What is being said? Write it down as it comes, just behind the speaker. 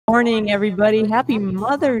morning, everybody. Happy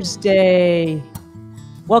Mother's Day.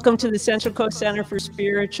 Welcome to the Central Coast Center for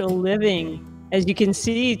Spiritual Living. As you can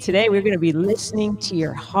see, today we're going to be listening to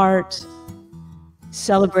your heart,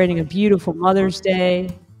 celebrating a beautiful Mother's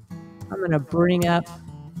Day. I'm going to bring up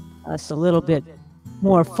us a little bit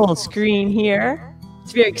more full screen here.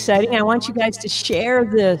 It's very exciting. I want you guys to share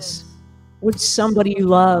this with somebody you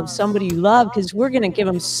love, because we're going to give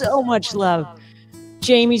them so much love.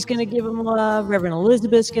 Jamie's going to give them love. Reverend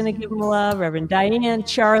Elizabeth's going to give them love. Reverend Diane,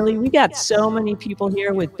 Charlie. We got so many people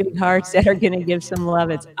here with big hearts that are going to give some love.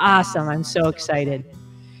 It's awesome. I'm so excited.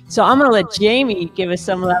 So I'm going to let Jamie give us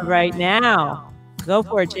some love right now. Go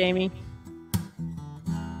for it, Jamie.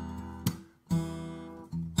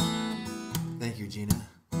 Thank you, Gina.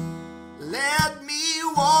 Let me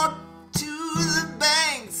walk to the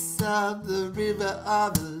banks of the river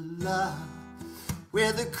of love,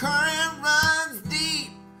 where the current runs deep,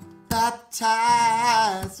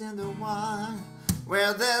 baptized in the one,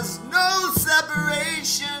 where there's no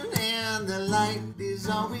separation and the light is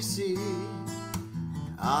all we see,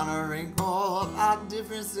 honoring all our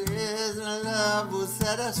differences, and love will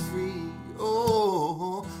set us free.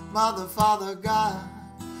 Oh, Mother, Father, God,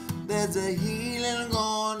 there's a healing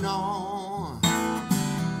going on.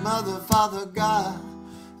 Mother, Father, God,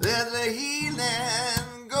 there's a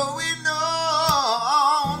healing going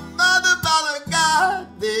on. Mother, Father, God,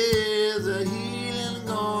 there's a healing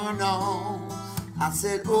going on. I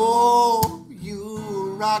said, oh,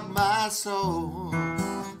 you rock my soul.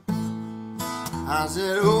 I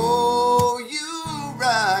said, oh, you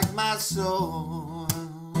rock my soul.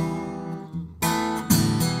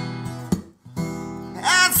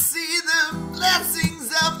 I see the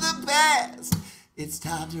blessings of the past. It's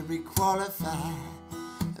time to requalify.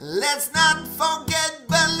 Let's not forget,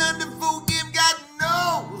 but learn to forgive. God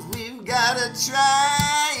knows we've got to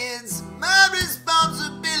try. It's my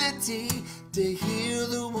responsibility to heal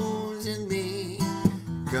the wounds in me.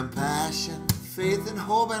 Compassion, faith, and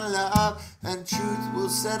hope, and love, and truth will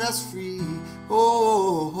set us free.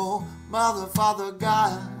 Oh, Mother, Father,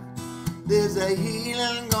 God, there's a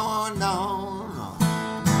healing going on.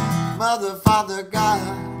 Mother, Father,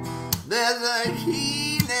 God, there's a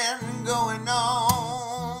healing going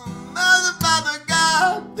on. Mother, Father,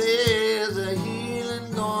 God, there's a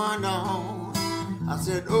healing going on. I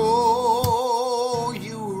said, oh,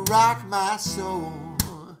 you rock my soul.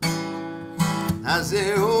 I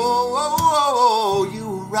said, oh,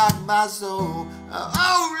 you rock my soul.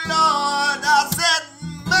 Oh, Lord, I said,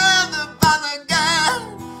 Mother, Father, God,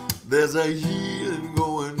 there's a healing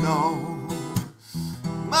going on.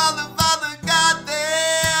 Mother, Father, God,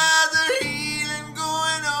 there's a healing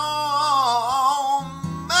going on.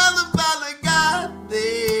 Mother, Father, God,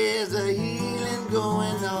 there's a healing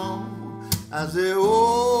going on. I say,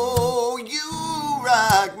 oh, you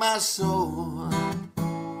rock my soul.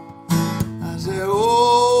 I say,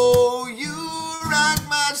 oh, you rock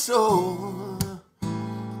my soul.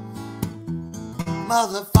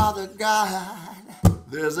 Mother, Father, God,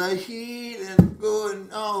 there's a healing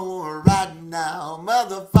going on right now.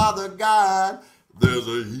 Mother, Father, God, there's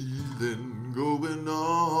a healing going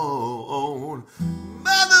on.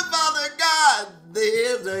 Mother, Father, God,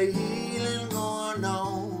 there's a healing going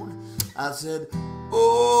on. I said,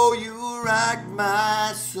 oh, you rock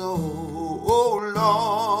my soul, oh,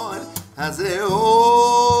 Lord. I said,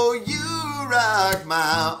 oh, you rock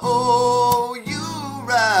my, oh, you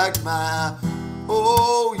rock my,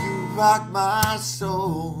 oh, you rock my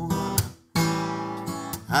soul.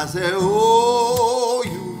 I said, oh,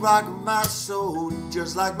 you rock my soul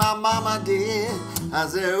just like my mama did. I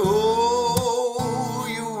said, oh,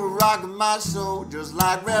 you rock my soul just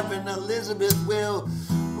like Reverend Elizabeth will.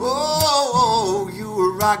 Oh,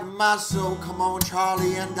 you rock my soul. Come on,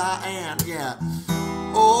 Charlie and Diane, yeah.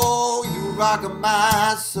 Oh, you rock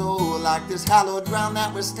my soul like this hallowed ground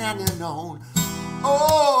that we're standing on.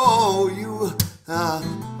 Oh, you,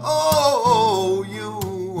 you rock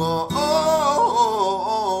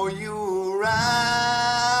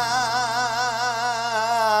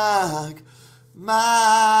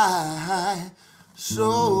my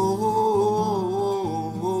soul.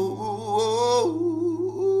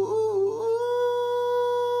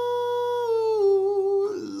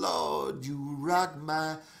 Lord, you rock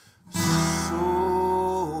my soul.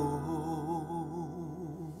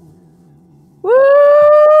 Woo!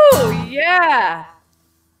 Yeah.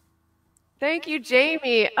 Thank you,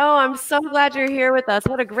 Jamie. Oh, I'm so glad you're here with us.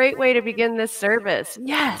 What a great way to begin this service.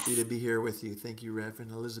 Yes. Happy to be here with you. Thank you,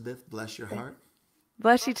 Reverend Elizabeth. Bless your heart.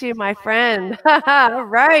 Bless you too, my friend. All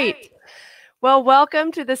right. Well,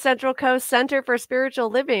 welcome to the Central Coast Center for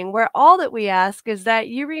Spiritual Living, where all that we ask is that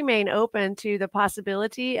you remain open to the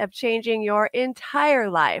possibility of changing your entire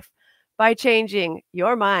life by changing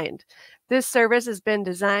your mind. This service has been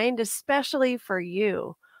designed especially for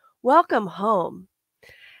you. Welcome home.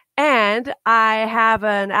 And I have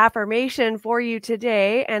an affirmation for you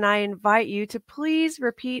today, and I invite you to please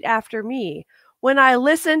repeat after me. When I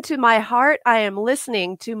listen to my heart, I am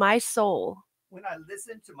listening to my soul. When I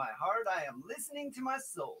listen to my heart, I am listening to my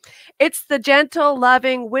soul. It's the gentle,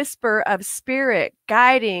 loving whisper of spirit,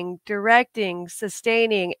 guiding, directing,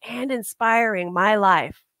 sustaining, and inspiring my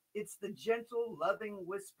life. It's the gentle, loving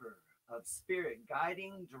whisper of spirit,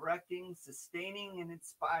 guiding, directing, sustaining, and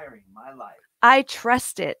inspiring my life. I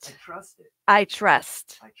trust it. I trust it. I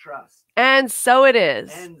trust. I trust. And so it is.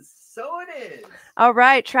 And so it is. All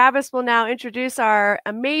right, Travis will now introduce our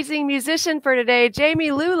amazing musician for today,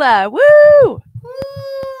 Jami Lula. Woo!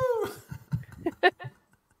 Woo!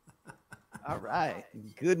 All right.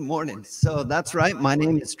 Good morning. So that's right. My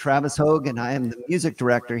name is Travis Hogue, and I am the music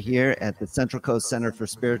director here at the Central Coast Center for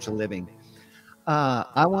Spiritual Living.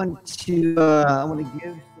 I want to give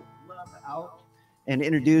love out and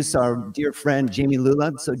introduce our dear friend Jami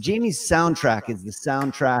Lula. So Jami's soundtrack is the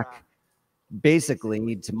soundtrack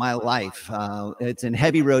basically to my life. It's in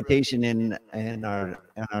heavy rotation in our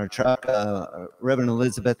truck. Reverend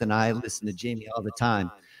Elizabeth and I listen to Jami all the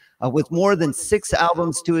time. With more than 6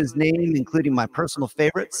 albums to his name, including my personal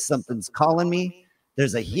favorites, Something's Calling Me,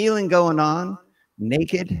 There's a Healing Going On,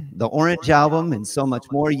 Naked, the Orange Album, and so much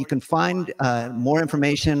more. You can find more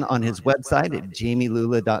information on his website at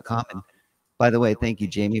jamilula.com. And by the way, thank you,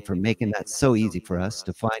 Jami, for making that so easy for us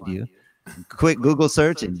to find you. Quick Google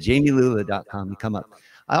search and jamilula.com, you come up.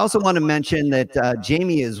 I also want to mention that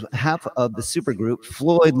Jami is half of the supergroup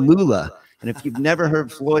Floyd Lula. And if you've never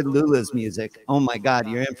heard Floyd Lula's music, oh my God,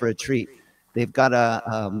 you're in for a treat. They've got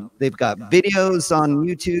videos on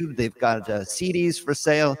YouTube. They've got CDs for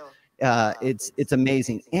sale. It's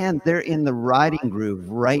amazing. And they're in the riding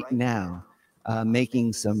groove right now,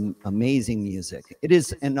 making some amazing music. It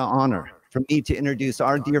is an honor for me to introduce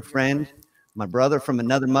our dear friend, my brother from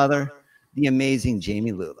another mother, the amazing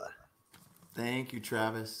Jami Lula. Thank you,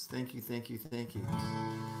 Travis. Thank you, thank you, thank you.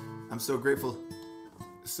 I'm so grateful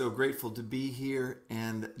to be here.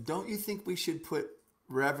 And don't you think we should put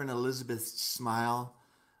Reverend Elizabeth's smile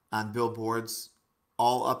on billboards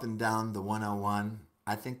all up and down the 101?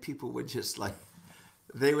 I think people would just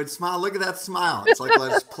they would smile. Look at that smile. It's like,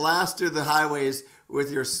 let's plaster the highways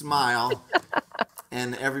with your smile.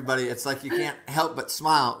 And everybody, it's like you can't help but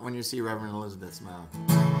smile when you see Reverend Elizabeth smile.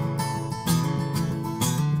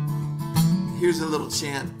 Here's a little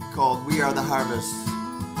chant called We Are the Harvest.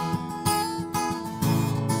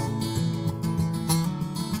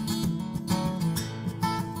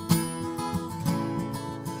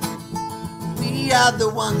 We are the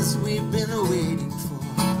ones we've been waiting for.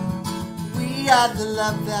 We are the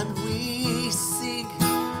love that we seek.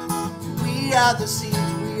 We are the seeds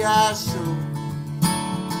we are sowing.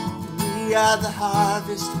 We are the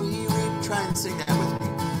harvest we reap. Try and sing that with me.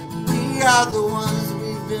 We are the ones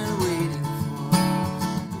we've been waiting for.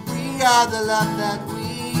 We are the love that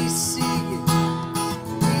we seek.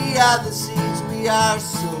 We are the seeds we are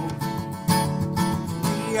sowing.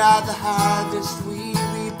 We are the harvest we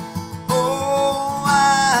reap. Oh,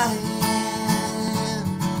 I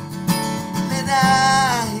am that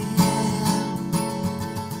I am.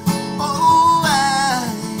 Oh, I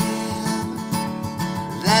am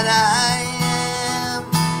that I am.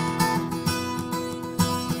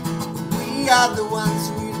 We are the ones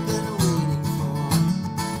we've been waiting for.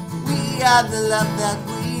 We are the love that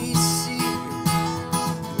we seek.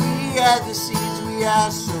 We are the seeds we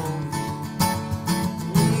are sowing.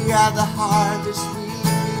 We are the harvest we reap.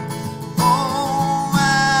 Oh, I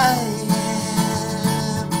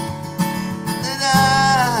am that I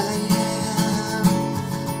am.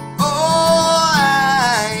 Oh,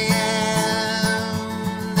 I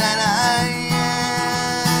am that I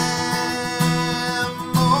am.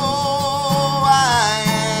 Oh, I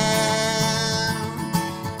am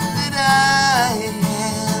that I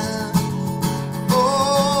am.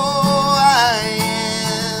 Oh, I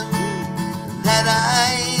am that I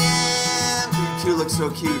am. You two look so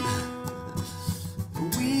cute.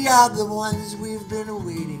 We are the ones we've been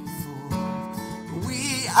waiting for.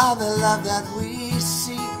 We are the love that we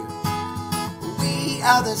seek. We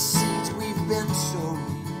are the seeds we've been sowing.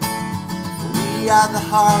 We are the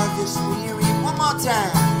harvest we reap. One more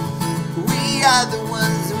time. We are the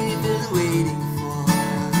ones we've been waiting for.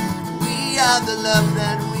 We are the love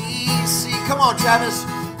that we seek. Come on, Travis.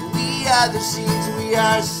 We are the seeds we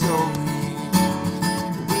are sowing.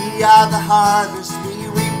 We We are the harvest, we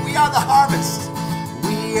reap. We are the harvest.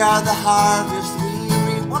 We are the harvest, we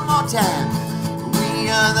reap. One more time. We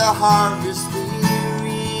are the harvest, we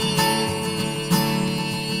reap.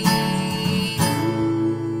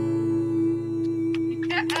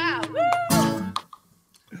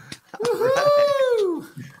 Woo!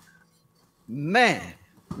 Man,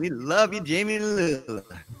 we love you, Jami Lula.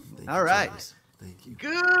 All right. Thank you.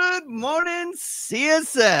 Good morning,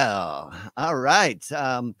 CSL. All right.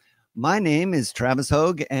 My name is Travis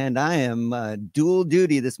Hogue, and I am dual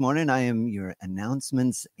duty this morning. I am your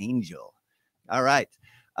announcements angel. All right.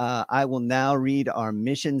 I will now read our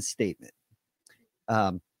mission statement.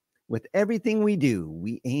 With everything we do,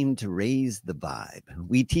 we aim to raise the vibe.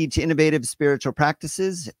 We teach innovative spiritual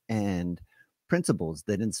practices and principles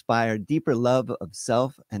that inspire deeper love of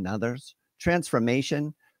self and others,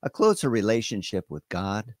 transformation, a closer relationship with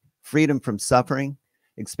God, freedom from suffering,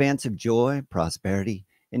 expansive joy, prosperity,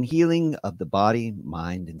 and healing of the body,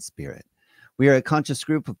 mind, and spirit. We are a conscious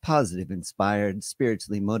group of positive, inspired,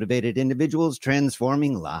 spiritually motivated individuals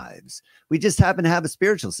transforming lives. We just happen to have a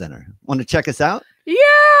spiritual center. Want to check us out? Yeah!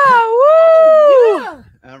 Woo! Yeah.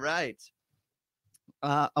 All right.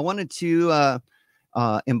 I wanted to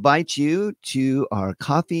invite you to our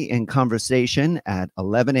coffee and conversation at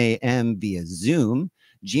 11 a.m. via Zoom.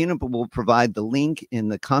 Gina will provide the link in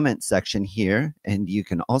the comment section here, and you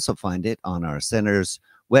can also find it on our center's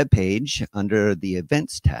webpage under the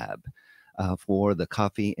events tab for the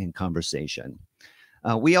coffee and conversation.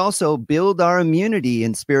 We also build our immunity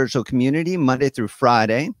in spiritual community Monday through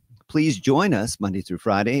Friday. Please join us Monday through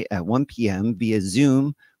Friday at 1 p.m. via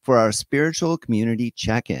Zoom for our spiritual community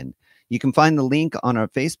check-in. You can find the link on our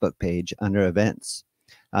Facebook page under events.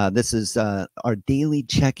 This is our daily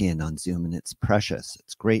check-in on Zoom, and it's precious.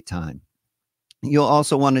 It's a great time. You'll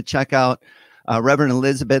also want to check out Reverend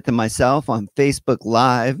Elizabeth and myself on Facebook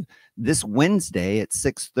Live this Wednesday at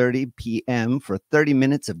 6:30 p.m. for 30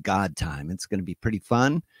 minutes of God time. It's going to be pretty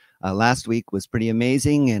fun. Last week was pretty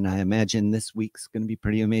amazing, and I imagine this week's going to be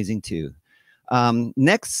pretty amazing too.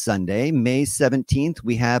 Next Sunday, May 17th,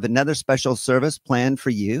 we have another special service planned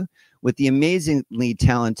for you with the amazingly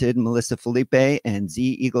talented Melissa Felipe and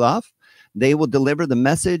Z Eagleoff. They will deliver the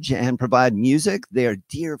message and provide music. They are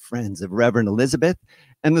dear friends of Reverend Elizabeth,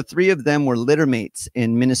 and the three of them were littermates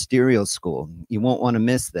in ministerial school. You won't want to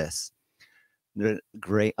miss this. They're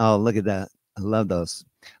great. Oh, look at that. I love those.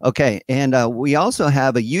 Okay, and we also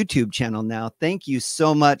have a YouTube channel now. Thank you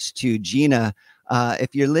so much to Gina.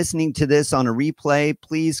 If you're listening to this on a replay,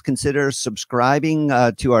 please consider subscribing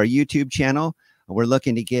to our YouTube channel. We're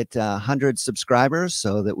looking to get 100 subscribers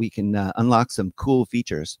so that we can unlock some cool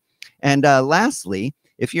features. And lastly,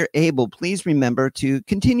 if you're able, please remember to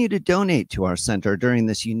continue to donate to our center during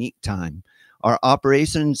this unique time. Our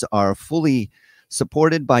operations are fully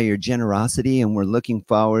supported by your generosity, and we're looking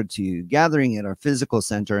forward to gathering at our physical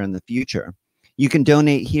center in the future. You can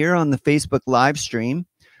donate here on the Facebook live stream,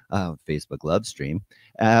 Facebook Love Stream,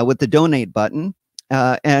 with the donate button.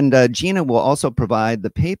 And Gina will also provide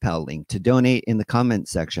the PayPal link to donate in the comment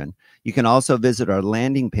section. You can also visit our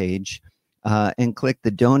landing page and click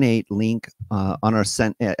the donate link on our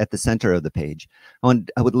at the center of the page. I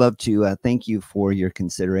would love to thank you for your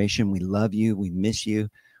consideration. We love you. We miss you.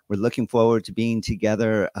 We're looking forward to being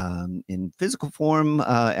together in physical form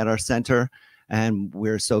at our center. And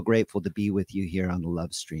we're so grateful to be with you here on the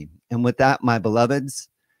Love Stream. And with that, my beloveds,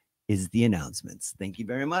 is the announcements. Thank you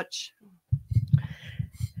very much.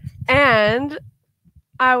 And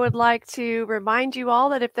I would like to remind you all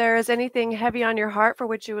that if there is anything heavy on your heart for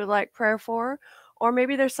which you would like prayer for, or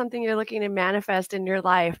maybe there's something you're looking to manifest in your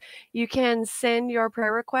life, you can send your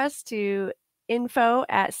prayer requests to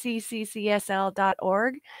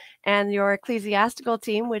info@cccsl.org, and your ecclesiastical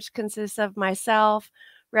team, which consists of myself,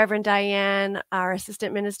 Reverend Diane, our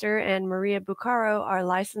assistant minister, and Maria Bucaro, our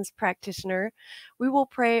licensed practitioner, we will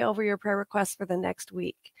pray over your prayer requests for the next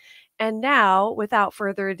week. And now, without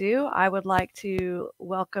further ado, I would like to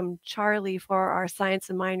welcome Charlie for our Science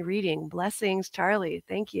of Mind reading. Blessings, Charlie.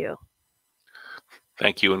 Thank you.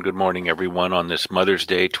 Thank you, and good morning, everyone, on this Mother's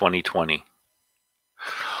Day 2020.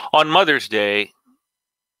 On Mother's Day,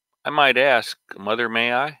 I might ask, Mother,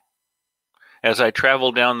 may I? As I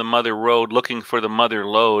travel down the mother road looking for the mother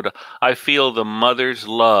lode, I feel the mother's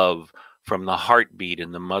love from the heartbeat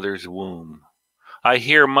in the mother's womb. I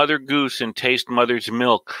hear Mother Goose and taste mother's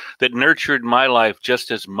milk that nurtured my life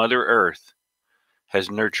just as Mother Earth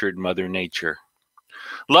has nurtured Mother Nature.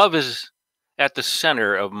 Love is at the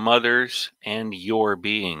center of mother's and your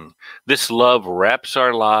being. This love wraps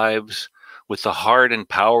our lives with the heart and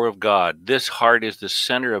power of God. This heart is the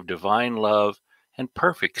center of divine love and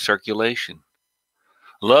perfect circulation.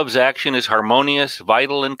 Love's action is harmonious,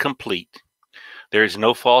 vital, and complete. There is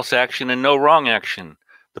no false action and no wrong action.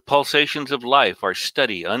 The pulsations of life are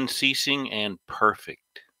steady, unceasing, and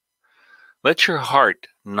perfect. Let your heart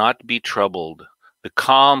not be troubled. The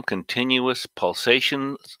calm, continuous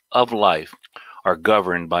pulsations of life are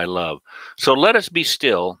governed by love. So let us be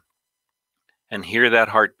still and hear that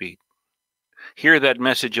heartbeat. Hear that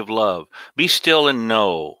message of love. Be still and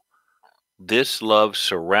know this love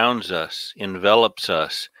surrounds us, envelops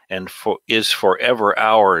us, and is forever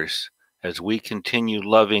ours as we continue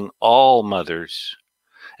loving all mothers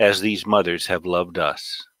as these mothers have loved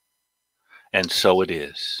us. And so it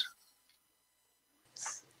is.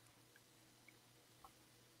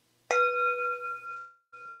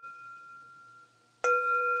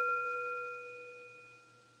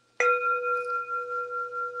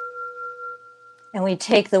 And we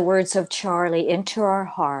take the words of Charlie into our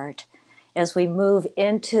heart as we move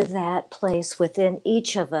into that place within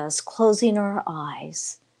each of us, closing our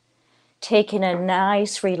eyes, taking a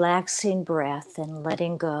nice, relaxing breath and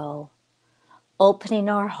letting go, opening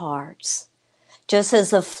our hearts. Just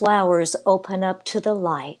as the flowers open up to the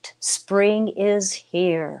light, spring is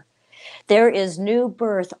here. There is new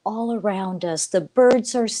birth all around us. The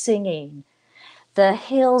birds are singing. The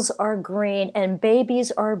hills are green and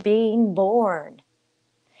babies are being born.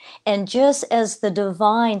 And just as the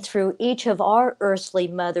divine through each of our earthly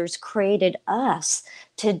mothers created us,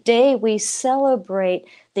 today we celebrate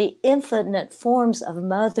the infinite forms of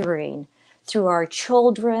mothering through our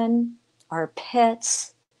children, our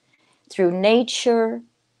pets, through nature,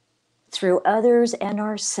 through others and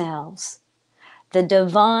ourselves. The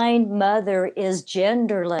divine mother is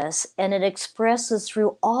genderless and it expresses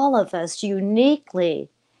through all of us uniquely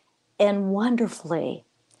and wonderfully.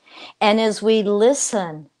 And as we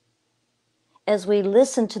listen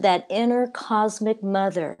to that inner cosmic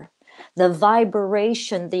mother, the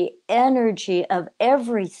vibration, the energy of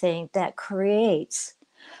everything that creates,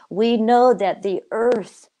 we know that the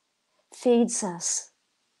earth feeds us.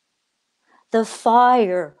 The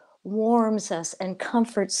fire warms us and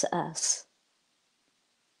comforts us.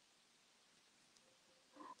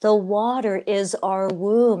 The water is our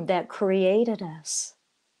womb that created us.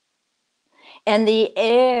 And the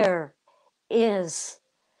air is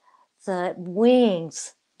the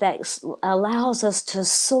wings that allows us to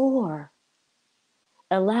soar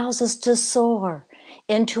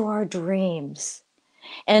into our dreams.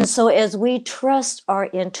 And so as we trust our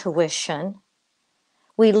intuition,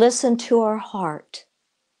 we listen to our heart,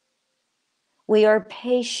 we are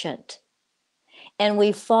patient, and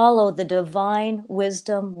we follow the divine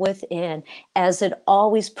wisdom within as it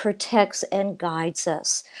always protects and guides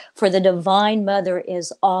us. For the Divine Mother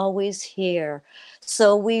is always here.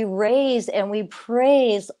 So we raise and we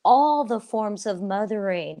praise all the forms of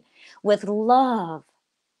mothering with love,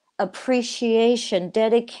 appreciation,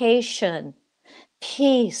 dedication,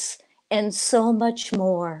 peace, and so much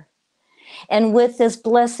more. And with this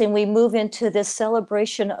blessing, we move into this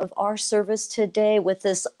celebration of our service today with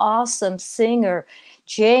this awesome singer,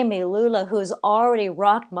 Jami Lula, who's already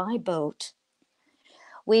rocked my boat.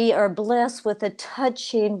 We are blessed with the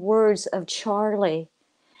touching words of Charlie.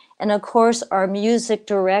 And of course, our music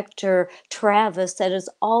director, Travis, that is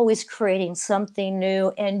always creating something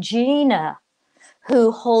new. And Gina,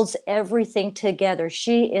 who holds everything together.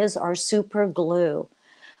 She is our super glue.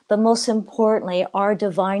 But most importantly, our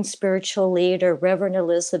divine spiritual leader, Reverend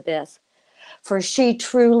Elizabeth, for she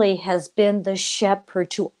truly has been the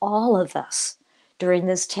shepherd to all of us during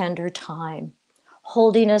this tender time,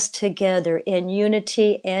 holding us together in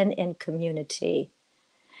unity and in community.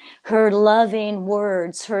 Her loving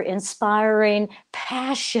words, her inspiring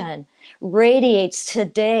passion radiates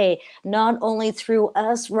today, not only through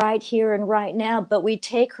us right here and right now, but we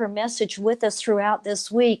take her message with us throughout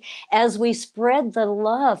this week as we spread the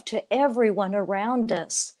love to everyone around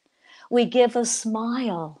us. We give a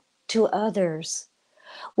smile to others.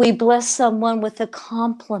 We bless someone with a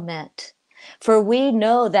compliment. For we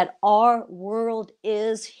know that our world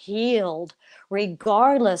is healed,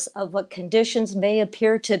 regardless of what conditions may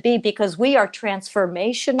appear to be, because we are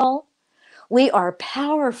transformational, we are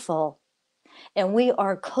powerful, and we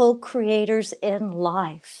are co-creators in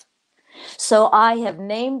life. So I have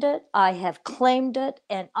named it, I have claimed it,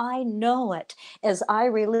 and I know it as I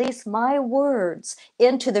release my words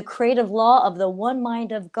into the creative law of the one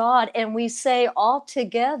mind of God, and we say all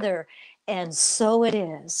together, and so it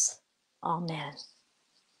is. Amen.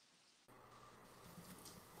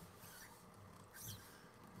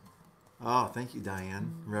 Oh, thank you,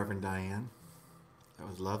 Diane, Reverend Diane. That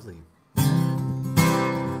was lovely.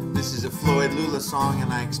 This is a Floyd Lula song,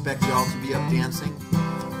 and I expect you all to be up dancing.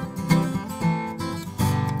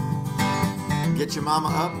 Get your mama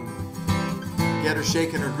up and get her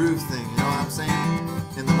shaking her groove thing, you know what I'm saying?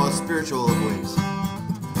 In the most spiritual of ways.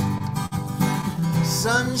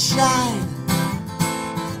 Sunshine,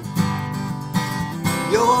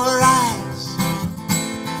 your eyes,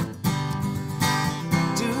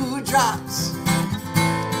 dewdrops,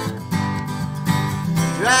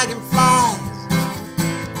 dragonflies.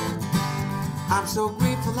 I'm so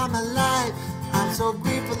grateful I'm alive. I'm so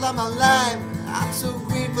grateful I'm alive. I'm so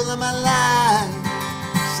grateful I'm alive.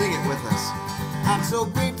 Sing it with us. I'm so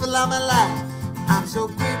grateful I'm alive. I'm so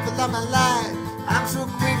grateful I'm alive. I'm so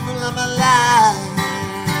grateful I'm alive.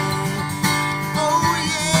 Oh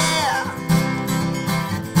yeah.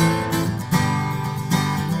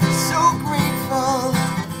 So grateful.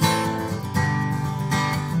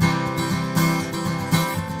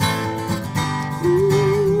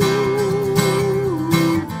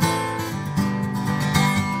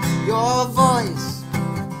 Your voice,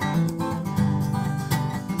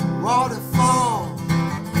 waterfall,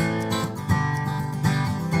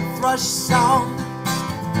 thrush song,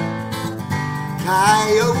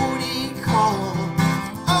 coyote call.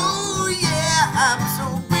 Oh yeah, I'm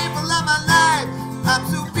so grateful I'm alive. I'm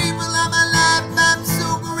so grateful I'm alive. I'm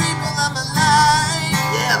so grateful I'm alive.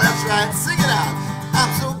 Yeah, that's right. Sing it out.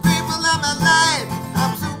 I'm so grateful I'm alive.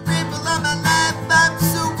 I'm so grateful I'm alive. I'm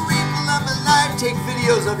so grateful I'm alive. Take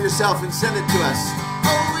videos of yourself and send it to us.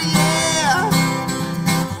 Oh yeah.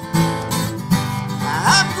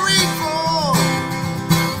 I'm grateful.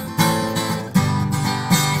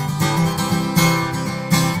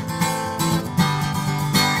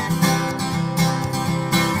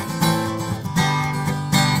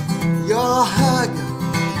 Your hug,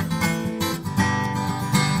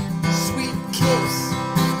 sweet kiss,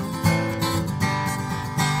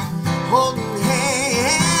 holding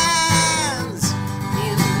hands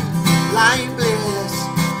in blind bliss.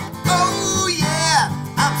 Oh yeah,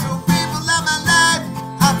 I'm so grateful I'm alive.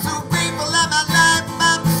 I'm so grateful I'm alive.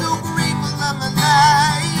 I'm so grateful I'm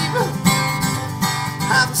alive.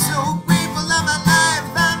 I'm so grateful I'm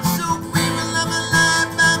alive. I'm so grateful I'm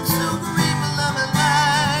alive. I'm so grateful I'm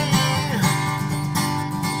alive.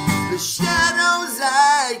 The shadows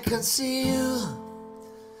I conceal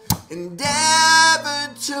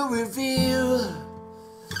endeavor to reveal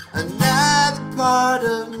another part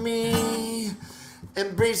of me,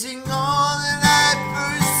 embracing all that I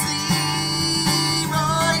perceive.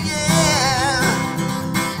 Oh yeah,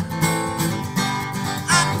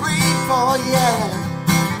 I'm grateful, yeah.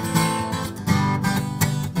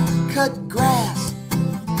 Cut grass,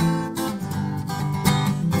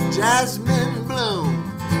 jasmine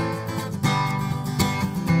bloom,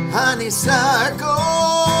 honeysuckle,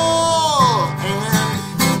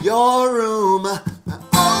 and your room.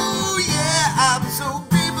 Oh yeah, I'm so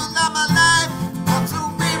grateful I'm alive. I'm so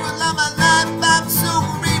grateful I'm alive. I'm so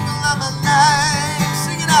grateful I'm alive.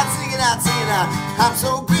 Sing it out, sing it out, sing it out. I'm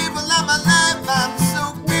so grateful I'm alive. I'm so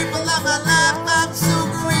grateful I'm alive. I'm so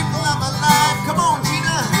grateful I'm alive. Come on,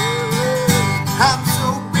 Gina. I'm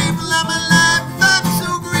so grateful I'm alive. I'm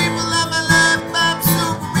so grateful I'm alive. I'm so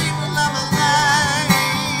grateful I'm alive.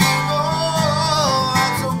 Oh,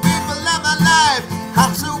 I'm so grateful I'm alive.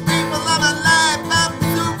 I'm so grateful I'm alive. I'm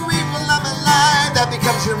so grateful I'm alive. That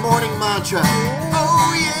becomes your morning mantra.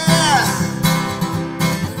 Oh yeah.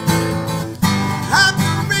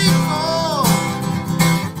 I'm grateful.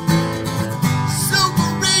 So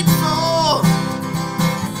grateful.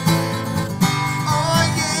 Oh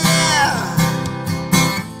yeah.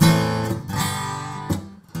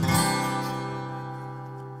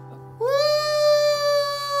 Woo!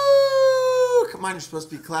 Come on, you're supposed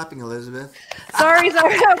to be clapping, Elizabeth. Sorry.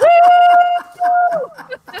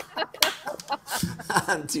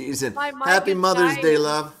 I'm teasing. My mic Happy is Mother's dying. Day,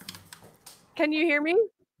 love. Can you hear me?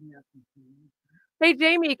 Hey,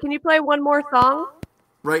 Jamie, can you play one more song?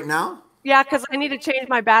 Right now? Yeah, because I need to change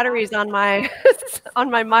my batteries on my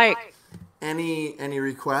on my mic. Any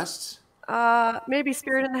requests? Maybe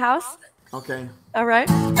Spirit in the House. Okay. All right.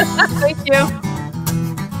 Thank you.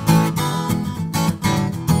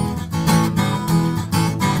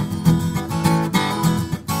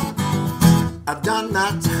 I've done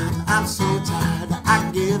my time, I'm so tired, I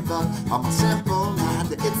give up on my simple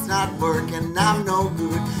mind. It's not working, I'm no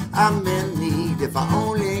good, I'm in need. If I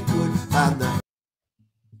only could find the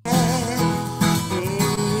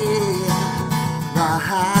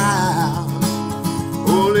house.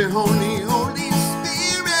 Holy, holy, holy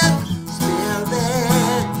Spirit, Spirit,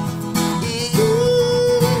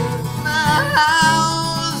 in my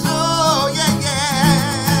house. Oh yeah,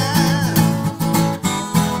 yeah.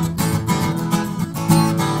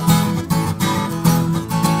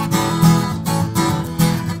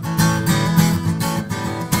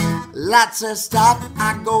 Lots of stop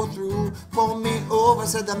I go through. Pull me over,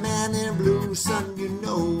 said the man in blue. Son, you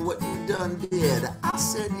know what you done did. I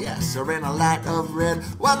said yes, sir, in a light of red.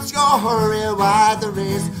 What's your hurry, why the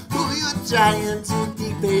race? Who you trying to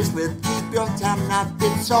keep pace with? Keep your time now,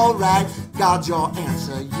 it's alright. God's your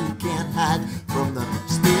answer, you can't hide from the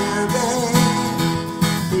Spirit.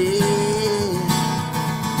 Yeah,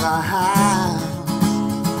 the house.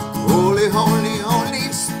 Holy, holy,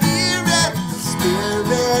 holy Spirit,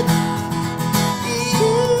 Spirit.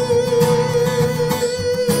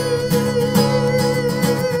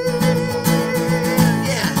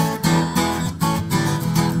 Yeah.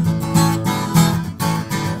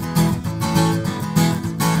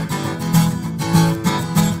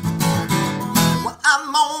 Well,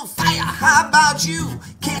 I'm on fire, how about you?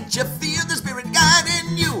 Can't you feel the Spirit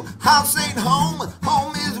guiding you? House ain't home,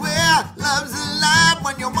 home is where love's alive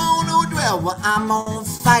when you wanna dwell. Well, I'm on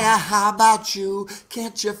fire, how about you?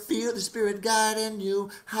 Can't you feel the Spirit guiding you?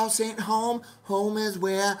 House ain't home, home is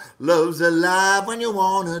where love's alive when you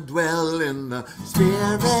wanna dwell in the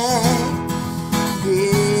Spirit.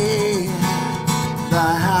 Yeah, the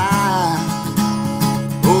high,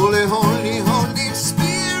 holy, holy, holy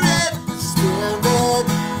Spirit, Spirit.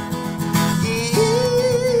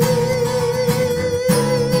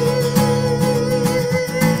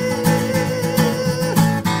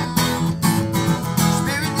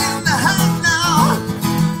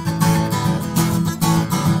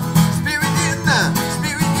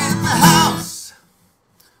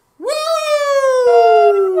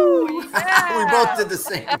 We both did the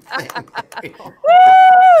same thing. Woo!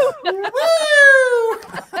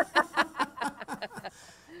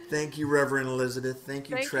 Thank you, Reverend Elizabeth. Thank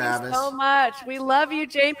you, Travis. Thank you so much. We love you,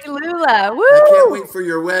 Jami Lula. Woo! I can't wait for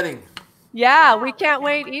your wedding. Yeah, we can't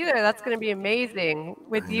wait either. That's going to be amazing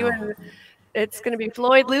with you and it's going to be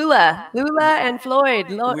Floyd Lula. Lula and Floyd.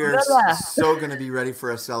 We're Lula. so going to be ready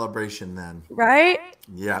for a celebration then. Right?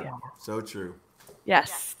 Yeah, so true.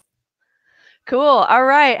 Yes. Cool. All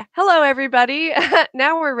right. Hello, everybody.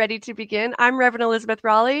 Now we're ready to begin. I'm Reverend Elizabeth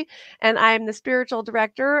Rowley, and I'm the spiritual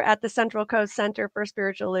director at the Central Coast Center for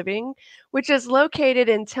Spiritual Living, which is located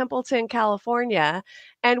in Templeton, California.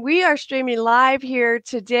 And we are streaming live here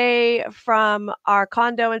today from our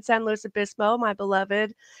condo in San Luis Obispo. My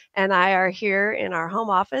beloved and I are here in our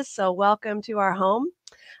home office. So welcome to our home.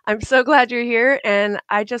 I'm so glad you're here. And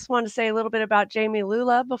I just want to say a little bit about Jami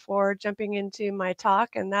Lula before jumping into my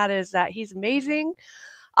talk. And that is that he's amazing.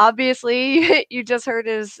 Obviously, you just heard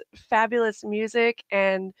his fabulous music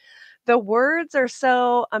and the words are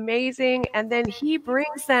so amazing. And then he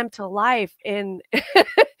brings them to life in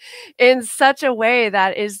in such a way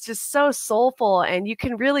that is just so soulful and you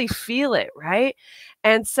can really feel it, right?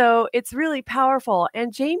 And so it's really powerful.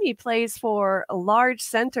 And Jami plays for large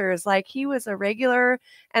centers. Like he was a regular,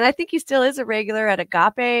 and I think he still is a regular at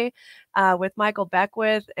Agape with Michael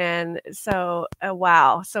Beckwith. And so,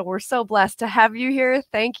 wow. So we're so blessed to have you here.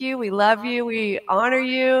 Thank you. We love you. We honor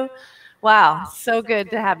you. Wow. So good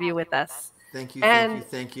to have you with us. Thank you. Thank you.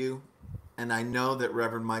 Thank you. And I know that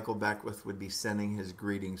Reverend Michael Beckwith would be sending his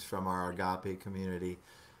greetings from our Agape community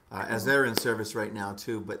as they're in service right now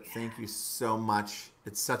too. But thank you so much.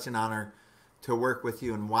 It's such an honor to work with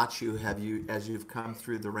you and watch you as you've come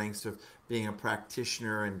through the ranks of being a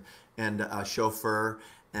practitioner and a chauffeur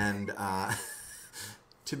and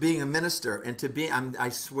to being a minister and to be. I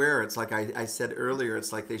swear, it's like I said earlier.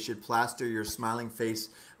 It's like they should plaster your smiling face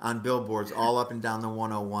on billboards all up and down the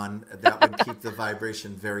 101. That would keep the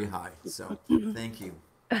vibration very high. So thank you.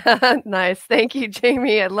 Nice. Thank you,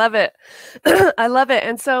 Jami. I love it. I love it.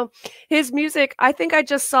 And so his music, I think I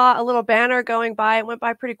just saw a little banner going by. It went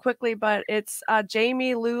by pretty quickly, but it's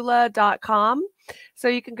jamilula.com. So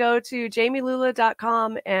you can go to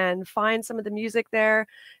jamilula.com and find some of the music there.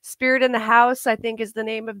 Spirit in the House, I think, is the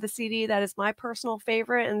name of the CD. That is my personal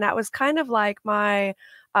favorite. And that was kind of like my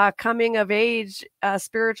coming of age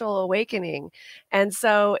spiritual awakening. And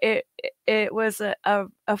so it was a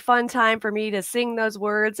fun time for me to sing those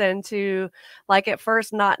words and to, like, at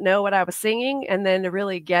first not know what I was singing and then to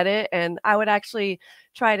really get it. And I would actually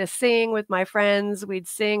try to sing with my friends. We'd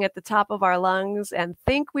sing at the top of our lungs and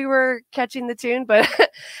think we were catching the tune. But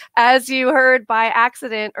as you heard by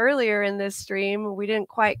accident earlier in this stream, we didn't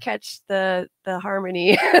quite catch the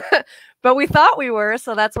harmony, but we thought we were.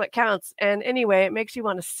 So that's what counts. And anyway, it makes you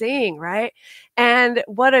want to sing, right? And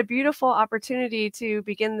what a beautiful opportunity to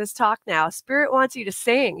begin this talk now. Spirit wants you to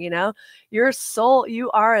sing, you know, your soul,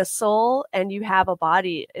 you are a soul and you have a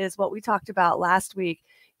body is what we talked about last week.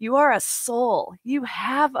 You are a soul. You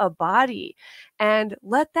have a body, and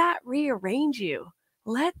let that rearrange you.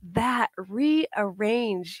 let that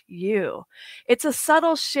rearrange you. It's a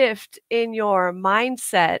subtle shift in your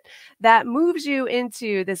mindset that moves you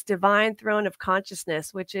into this divine throne of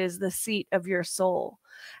consciousness, which is the seat of your soul.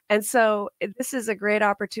 And so this is a great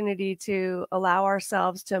opportunity to allow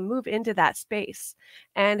ourselves to move into that space.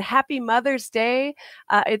 And happy Mother's Day.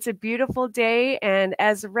 It's a beautiful day. And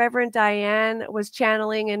as Reverend Diane was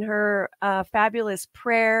channeling in her fabulous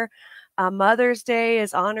prayer, Mother's Day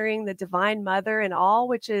is honoring the Divine Mother and all,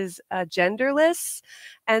 which is genderless.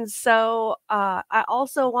 And so I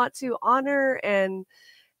also want to honor and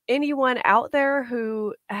anyone out there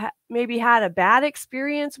who maybe had a bad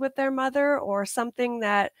experience with their mother or something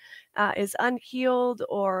that is unhealed,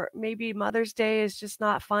 or maybe Mother's Day is just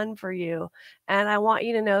not fun for you. And I want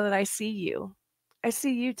you to know that I see you. I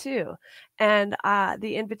see you too. And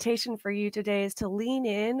the invitation for you today is to lean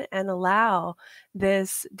in and allow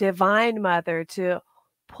this Divine Mother to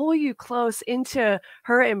pull you close into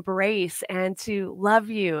her embrace and to love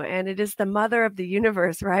you. And it is the mother of the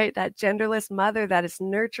universe, right? That genderless mother that is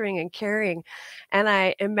nurturing and caring. And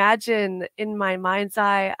I imagine in my mind's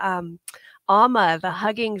eye, Amma, the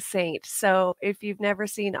hugging saint. So if you've never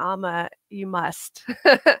seen Amma, you must.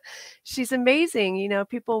 She's amazing. You know,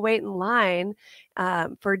 people wait in line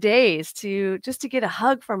for days to just to get a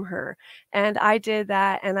hug from her. And I did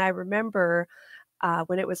that. And I remember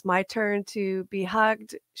when it was my turn to be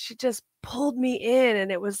hugged, she just pulled me in,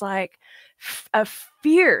 and it was like a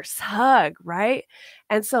fierce hug, right?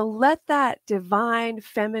 And so let that divine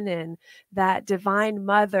feminine, that divine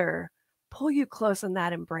mother, pull you close in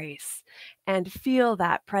that embrace and feel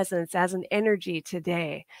that presence as an energy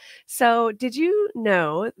today. So did you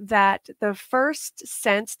know that the first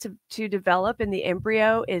sense to develop in the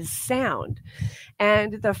embryo is sound?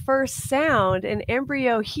 And the first sound an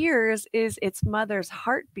embryo hears is its mother's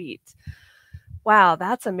heartbeat. Wow,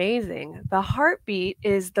 that's amazing. The heartbeat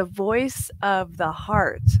is the voice of the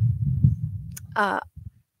heart.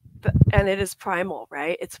 And it is primal,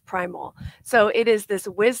 right? It's primal. So it is this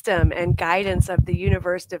wisdom and guidance of the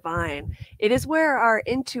universe divine. It is where our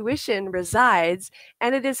intuition resides,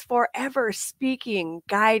 and it is forever speaking,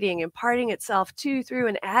 guiding, imparting itself to, through,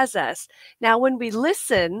 and as us. Now, when we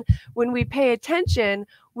listen, when we pay attention,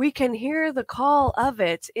 we can hear the call of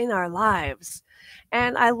it in our lives.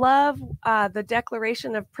 And I love the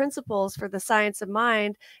Declaration of Principles for the Science of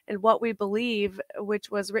Mind and What We Believe, which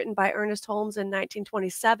was written by Ernest Holmes in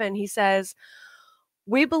 1927. He says,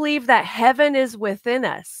 "We believe that heaven is within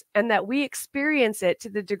us and that we experience it to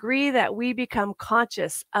the degree that we become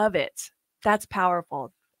conscious of it." That's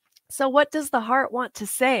powerful. So what does the heart want to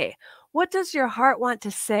say? What does your heart want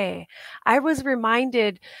to say? I was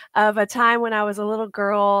reminded of a time when I was a little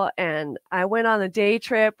girl and I went on a day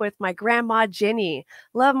trip with my grandma, Jenny.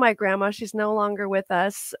 Love my grandma. She's no longer with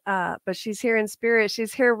us, but she's here in spirit.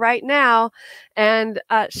 She's here right now. And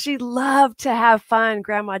she loved to have fun,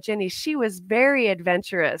 Grandma Jenny. She was very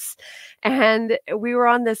adventurous. And we were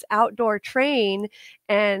on this outdoor train,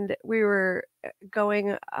 and we were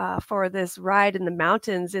going for this ride in the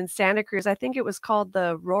mountains in Santa Cruz. I think it was called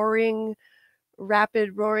the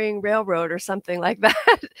Rapid Roaring Railroad or something like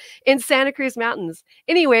that in Santa Cruz Mountains.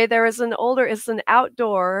 Anyway, it's an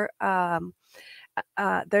outdoor,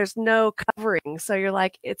 there's no covering. So you're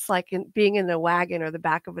like, it's like being in a wagon or the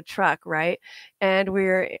back of a truck, right? And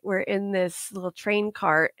we're in this little train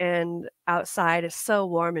cart, and outside is so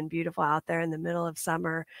warm and beautiful out there in the middle of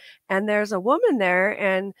summer. And there's a woman there,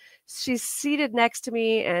 and she's seated next to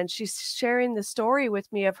me, and she's sharing the story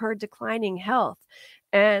with me of her declining health.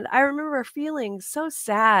 And I remember feeling so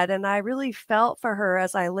sad, and I really felt for her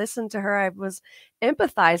as I listened to her. I was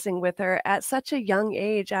empathizing with her at such a young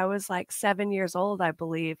age. I was like 7 years old, I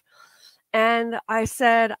believe. And I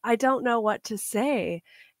said, "I don't know what to say."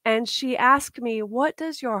 And she asked me, "What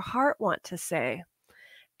does your heart want to say?"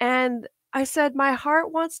 And I said, "My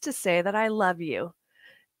heart wants to say that I love you."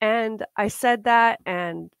 And I said that,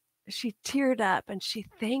 and she teared up and she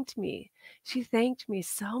thanked me. She thanked me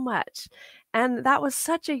so much. And that was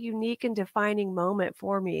such a unique and defining moment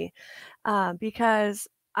for me, because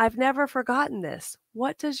I've never forgotten this.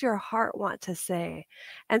 What does your heart want to say?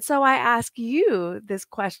 And so I ask you this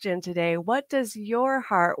question today. What does your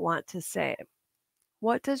heart want to say?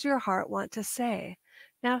 What does your heart want to say?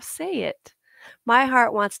 Now say it. My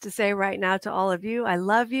heart wants to say right now to all of you, I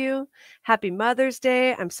love you. Happy Mother's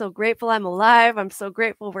Day. I'm so grateful I'm alive. I'm so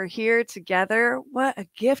grateful we're here together. What a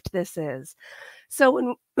gift this is. So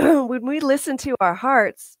when, when we listen to our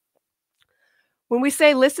hearts, When we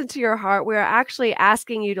say listen to your heart, we are actually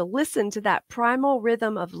asking you to listen to that primal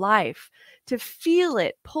rhythm of life, to feel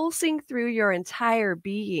it pulsing through your entire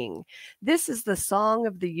being. This is the song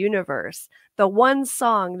of the universe, the one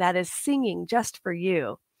song that is singing just for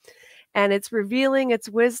you. And it's revealing its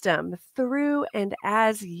wisdom through and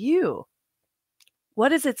as you.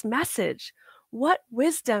 What is its message? What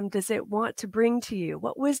wisdom does it want to bring to you?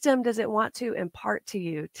 What wisdom does it want to impart to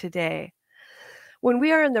you today? When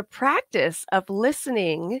we are in the practice of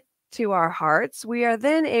listening to our hearts, we are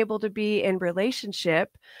then able to be in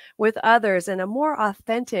relationship with others in a more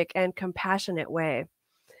authentic and compassionate way.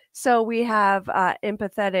 So we have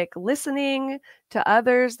empathetic listening to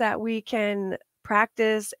others that we can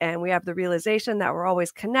practice, and we have the realization that we're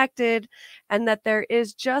always connected and that there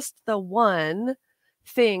is just the one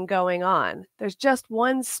thing going on. There's just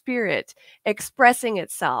one spirit expressing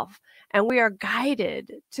itself, and we are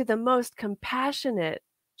guided to the most compassionate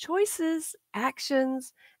choices,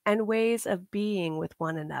 actions, and ways of being with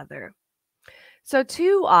one another. So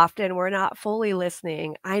too often we're not fully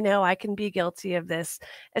listening. I know I can be guilty of this,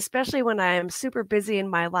 especially when I am super busy in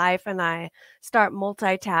my life and I start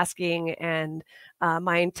multitasking and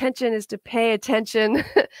my intention is to pay attention.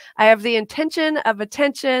 I have the intention of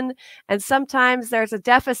attention, and sometimes there's a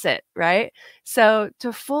deficit, right? So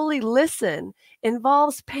to fully listen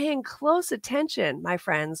involves paying close attention, my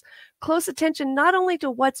friends, close attention not only to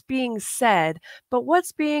what's being said, but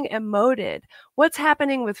what's being emoted, what's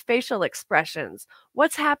happening with facial expressions,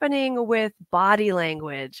 what's happening with body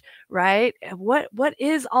language, right? What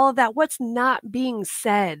is all of that? What's not being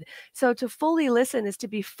said? So to fully listen is to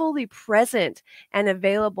be fully present and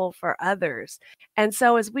available for others. And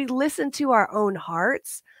so as we listen to our own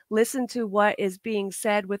hearts, listen to what is being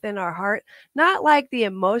said within our heart, not like the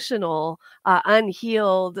emotional,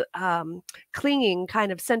 unhealed, clinging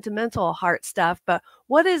kind of sentimental heart stuff, but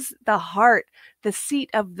what is the heart, the seat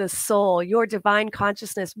of the soul, your divine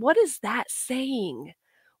consciousness? What is that saying?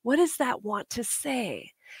 What does that want to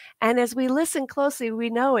say? And as we listen closely, we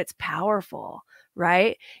know it's powerful,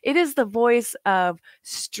 right? It is the voice of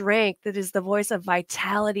strength. It is the voice of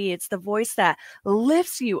vitality. It's the voice that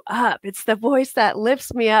lifts you up. It's the voice that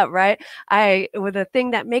lifts me up, right? With a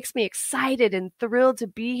thing that makes me excited and thrilled to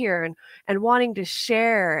be here and wanting to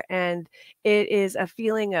share. And it is a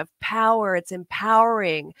feeling of power. It's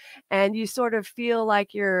empowering. And you sort of feel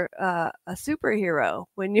like you're a superhero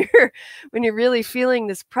when you're really feeling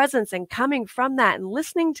this presence and coming from that and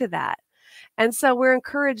listening to that. And so we're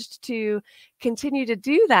encouraged to continue to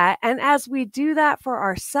do that. And as we do that for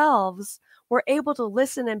ourselves, we're able to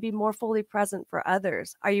listen and be more fully present for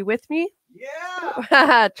others. Are you with me?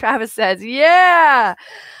 Yeah. Travis says, yeah,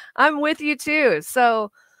 I'm with you too.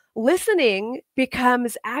 So listening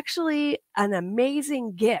becomes actually an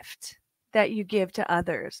amazing gift that you give to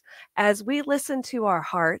others. As we listen to our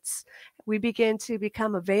hearts, we begin to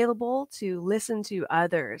become available to listen to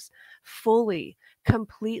others fully,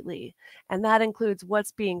 completely. And that includes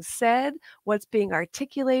what's being said, what's being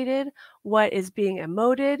articulated, what is being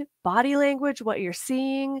emoted, body language, what you're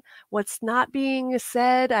seeing, what's not being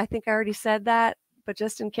said. I think I already said that, but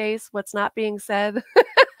just in case, what's not being said.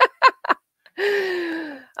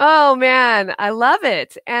 Oh man, I love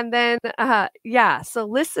it. And then, so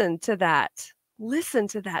listen to that. Listen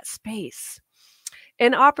to that space.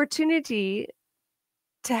 An opportunity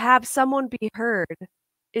to have someone be heard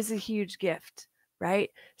is a huge gift, right?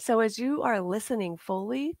 So as you are listening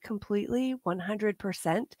fully, completely,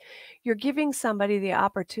 100%, you're giving somebody the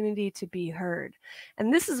opportunity to be heard.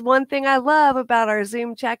 And this is one thing I love about our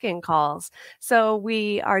Zoom check-in calls. So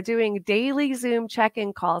we are doing daily Zoom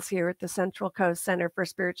check-in calls here at the Central Coast Center for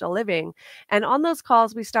Spiritual Living. And on those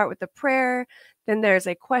calls, we start with a prayer. Then there's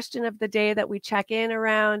a question of the day that we check in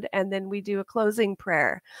around, and then we do a closing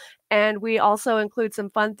prayer. And we also include some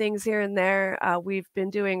fun things here and there. We've been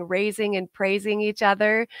doing raising and praising each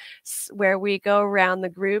other, where we go around the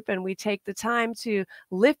group and we take the time to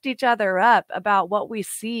lift each other up about what we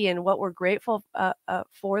see and what we're grateful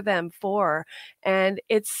for them for. And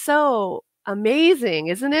it's so amazing,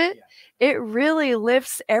 isn't it? Yeah. It really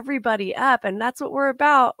lifts everybody up. And that's what we're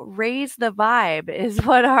about. Raise the vibe is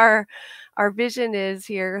what our vision is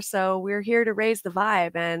here. So we're here to raise the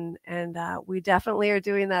vibe, and we definitely are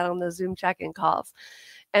doing that on the Zoom check-in calls.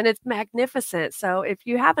 And it's magnificent. So if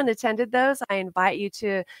you haven't attended those, I invite you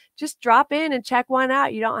to just drop in and check one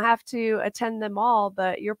out. You don't have to attend them all,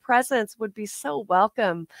 but your presence would be so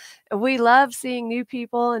welcome. We love seeing new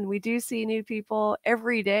people, and we do see new people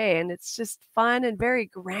every day, and it's just fun and very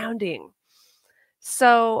grounding.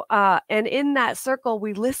 So, and in that circle,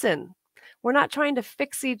 we listen. We're not trying to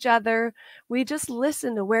fix each other. We just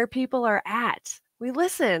listen to where people are at. We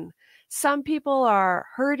listen. Some people are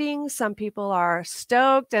hurting. Some people are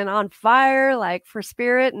stoked and on fire, like for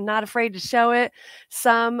spirit and not afraid to show it.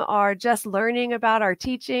 Some are just learning about our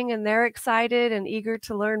teaching and they're excited and eager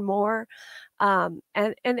to learn more. And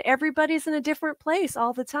everybody's in a different place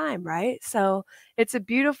all the time, right? So it's a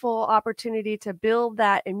beautiful opportunity to build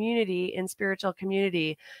that immunity in spiritual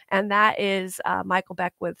community. And that is Michael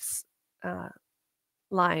Beckwith's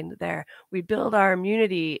line there. We build our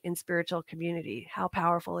immunity in spiritual community. How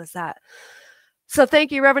powerful is that? So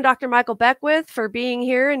thank you, Reverend Dr. Michael Beckwith, for being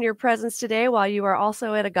here in your presence today while you are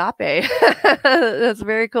also at Agape. That's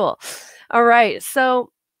very cool. All right.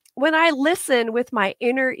 So when I listen with my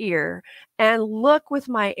inner ear and look with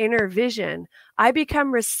my inner vision, I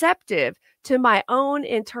become receptive to my own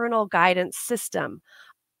internal guidance system.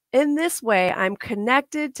 In this way, I'm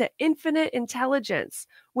connected to infinite intelligence,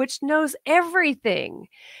 which knows everything.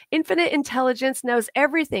 Infinite intelligence knows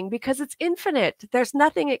everything because it's infinite. There's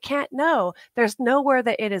nothing it can't know. There's nowhere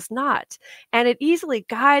that it is not. And it easily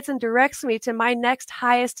guides and directs me to my next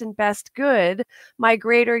highest and best good, my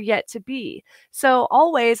greater yet to be. So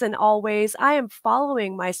always and always, I am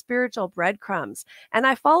following my spiritual breadcrumbs. And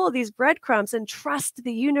I follow these breadcrumbs and trust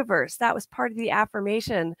the universe. That was part of the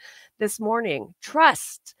affirmation this morning.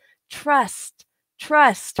 Trust.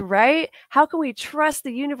 Trust, right? How can we trust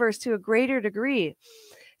the universe to a greater degree?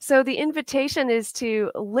 So the invitation is to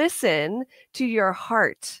listen to your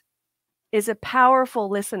heart is a powerful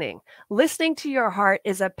listening. Listening to your heart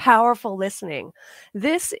is a powerful listening.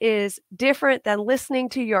 This is different than listening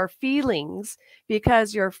to your feelings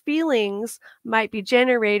because your feelings might be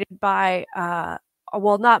generated by,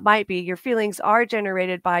 well, not might be, your feelings are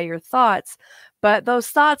generated by your thoughts, but those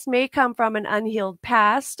thoughts may come from an unhealed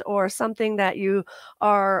past or something that you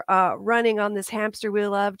are running on this hamster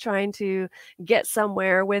wheel of, trying to get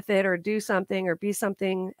somewhere with it or do something or be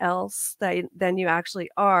something else than you actually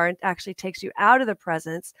are. It actually takes you out of the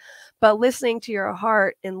presence. But listening to your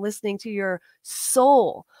heart and listening to your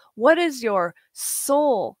soul. What is your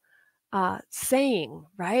soul saying,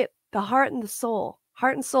 right? The heart and the soul.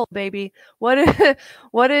 Heart and soul, baby. What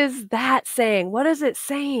is that saying? What is it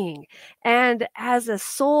saying? And as a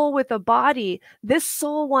soul with a body, this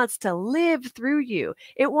soul wants to live through you.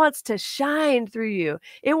 It wants to shine through you.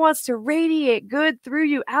 It wants to radiate good through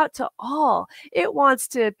you out to all. It wants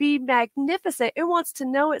to be magnificent. It wants to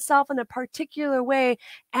know itself in a particular way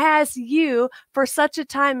as you for such a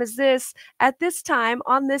time as this, at this time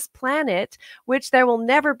on this planet, which there will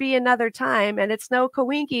never be another time. And it's no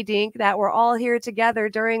coinky dink that we're all here together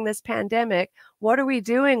during this pandemic. What are we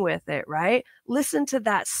doing with it, right? Listen to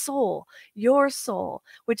that soul, your soul,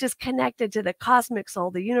 which is connected to the cosmic soul,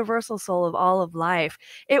 the universal soul of all of life.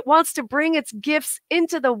 It wants to bring its gifts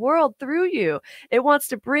into the world through you. It wants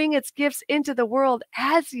to bring its gifts into the world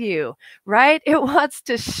as you, right? It wants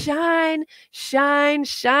to shine, shine,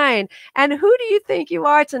 shine. And who do you think you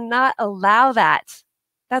are to not allow that?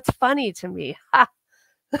 That's funny to me.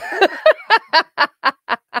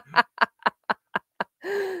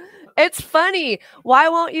 It's funny. Why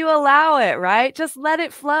won't you allow it, right? Just let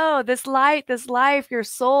it flow. This light, this life, your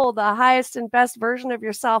soul, the highest and best version of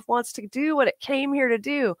yourself wants to do what it came here to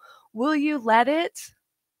do. Will you let it?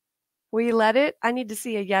 Will you let it? I need to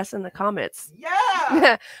see a yes in the comments.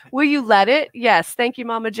 Yeah. Will you let it? Yes. Thank you,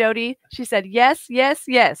 Mama Jody. She said, yes, yes,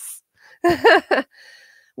 yes.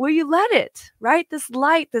 Will you let it, right? This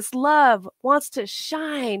light, this love wants to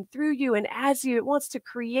shine through you and as you. It wants to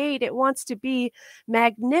create. It wants to be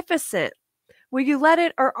magnificent. Will you let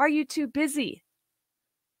it, or are you too busy?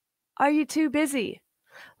 Are you too busy?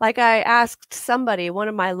 Like I asked somebody, one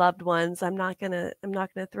of my loved ones, I'm not gonna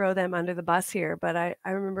throw them under the bus here, but I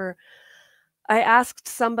remember I asked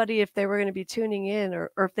somebody if they were going to be tuning in or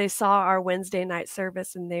if they saw our Wednesday night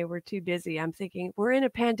service and they were too busy. I'm thinking, we're in a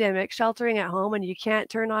pandemic, sheltering at home, and you can't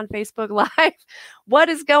turn on Facebook Live. What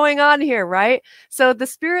is going on here, right? So the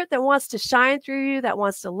spirit that wants to shine through you, that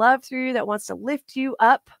wants to love through you, that wants to lift you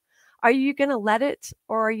up, are you going to let it,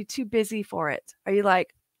 or are you too busy for it? Are you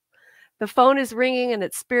like, the phone is ringing and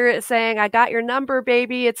it's spirit saying, I got your number,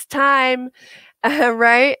 baby, it's time,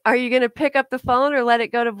 right? Are you going to pick up the phone or let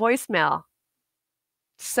it go to voicemail?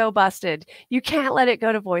 So busted. You can't let it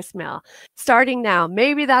go to voicemail. Starting now.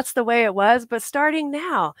 Maybe that's the way it was, but starting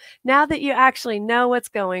now that you actually know what's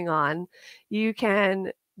going on, you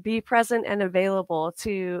can be present and available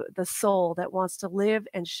to the soul that wants to live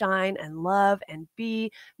and shine and love and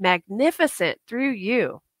be magnificent through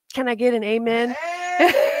you. Can I get an amen?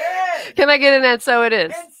 Can I get an and so it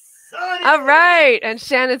is? All right. And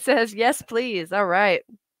Shannon says, yes, please. All right.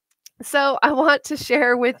 So I want to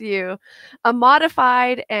share with you a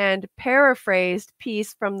modified and paraphrased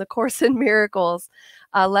piece from the Course in Miracles.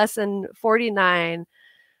 lesson 49,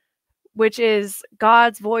 which is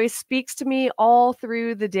God's voice speaks to me all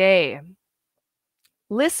through the day.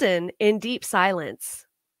 Listen in deep silence.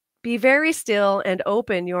 Be very still and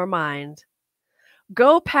open your mind.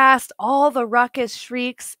 Go past all the ruckus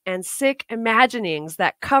shrieks and sick imaginings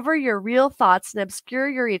that cover your real thoughts and obscure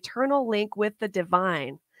your eternal link with the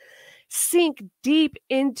divine. Sink deep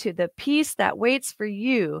into the peace that waits for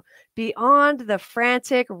you beyond the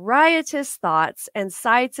frantic, riotous thoughts and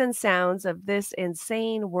sights and sounds of this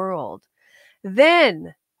insane world.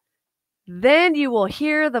 Then you will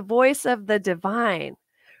hear the voice of the divine,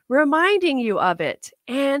 reminding you of it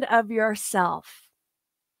and of yourself.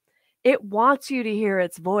 It wants you to hear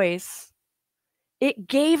its voice. It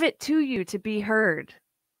gave it to you to be heard.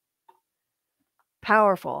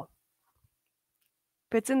 Powerful.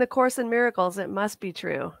 If it's in the Course in Miracles, it must be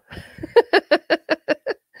true.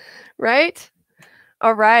 Right?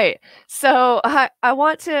 All right. So I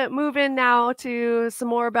want to move in now to some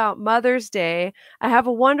more about Mother's Day. I have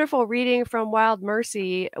a wonderful reading from Wild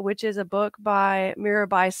Mercy, which is a book by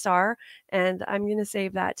Mirabai Starr, and I'm going to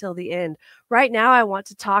save that till the end. Right now, I want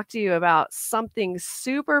to talk to you about something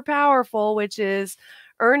super powerful, which is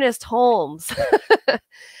Ernest Holmes.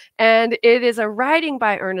 And it is a writing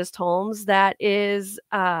by Ernest Holmes that is,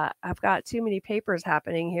 I've got too many papers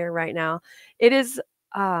happening here right now. It is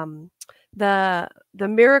the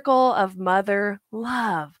miracle of mother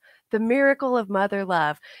love. The miracle of mother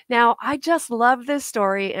love. Now, I just love this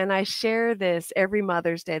story, and I share this every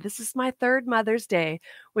Mother's Day. This is my third Mother's Day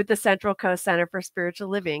with the Central Coast Center for Spiritual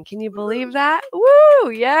Living. Can you believe that?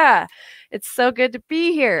 Woo! Yeah. It's so good to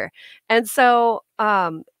be here. And so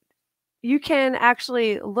you can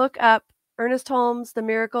actually look up Ernest Holmes, The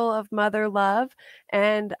Miracle of Mother Love,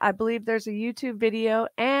 and I believe there's a YouTube video,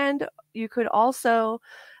 and you could also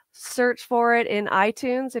search for it in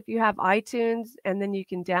iTunes if you have iTunes, and then you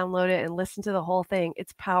can download it and listen to the whole thing.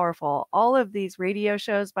 It's powerful. All of these radio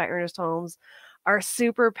shows by Ernest Holmes are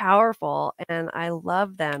super powerful, and I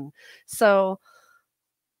love them. So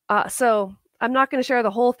I'm not going to share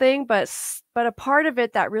the whole thing, but a part of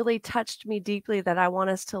it that really touched me deeply that I want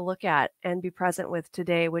us to look at and be present with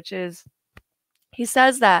today, which is, he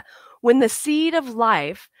says that when the seed of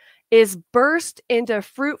life is burst into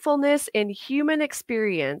fruitfulness in human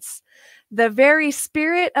experience, the very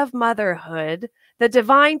spirit of motherhood, the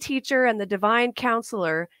divine teacher and the divine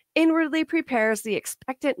counselor, inwardly prepares the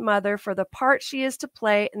expectant mother for the part she is to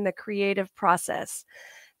play in the creative process.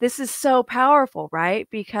 This is so powerful, right?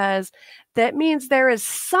 Because that means there is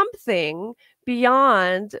something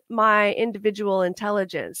beyond my individual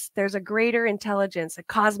intelligence. There's a greater intelligence, a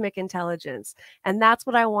cosmic intelligence. And that's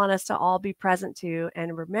what I want us to all be present to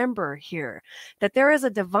and remember here, that there is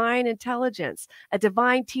a divine intelligence, a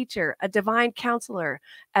divine teacher, a divine counselor,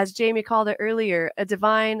 as Jamie called it earlier, a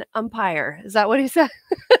divine umpire. Is that what he said?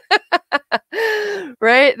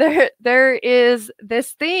 Right? There is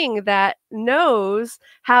this thing that knows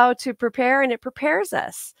how to prepare, and it prepares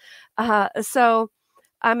us. So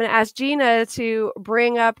I'm going to ask Gina to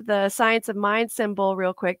bring up the Science of Mind symbol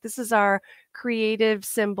real quick. This is our creative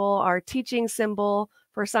symbol, our teaching symbol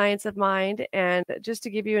for Science of Mind. And just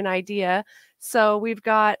to give you an idea, so we've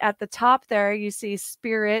got at the top there, you see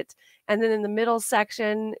spirit. And then in the middle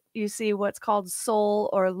section, you see what's called soul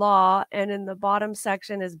or law. And in the bottom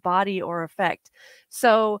section is body or effect.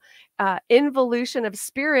 So involution of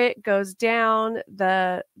spirit goes down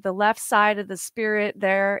the left side of the spirit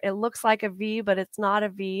there. It looks like a V, but it's not a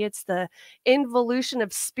V. It's the involution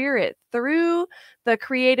of spirit through the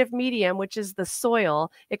creative medium, which is the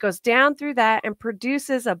soil. It goes down through that and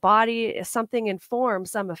produces a body, something in form,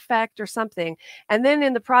 some effect or something. And then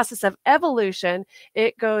in the process of evolution,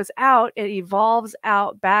 it goes out, it evolves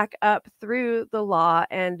out back up through the law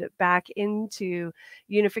and back into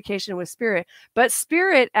unification with spirit. But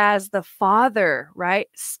spirit as the father, right?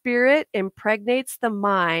 Spirit impregnates the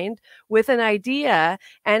mind with an idea,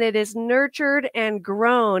 and it is nurtured and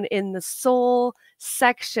grown in the soul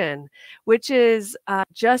section, which is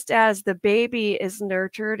just as the baby is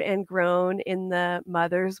nurtured and grown in the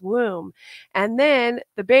mother's womb. And then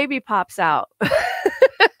the baby pops out.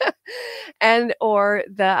 And or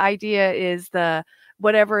the idea is the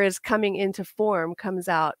whatever is coming into form comes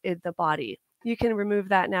out in the body. You can remove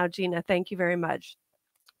that now, Gina. Thank you very much.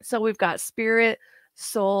 So we've got spirit,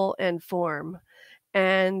 soul, and form.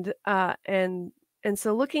 And And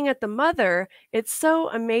so looking at the mother, it's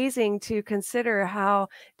so amazing to consider how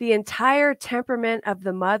the entire temperament of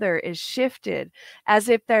the mother is shifted, as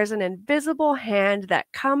if there's an invisible hand that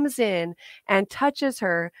comes in and touches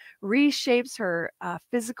her, reshapes her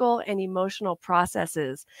physical and emotional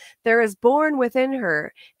processes. There is born within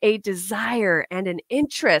her a desire and an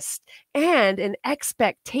interest and an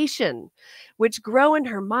expectation, which grow in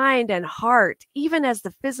her mind and heart, even as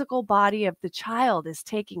the physical body of the child is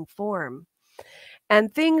taking form.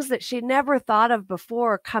 And things that she never thought of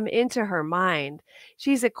before come into her mind.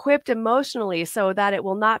 She's equipped emotionally so that it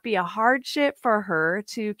will not be a hardship for her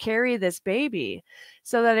to carry this baby,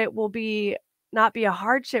 so that it will not be a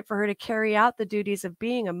hardship for her to carry out the duties of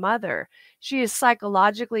being a mother. She is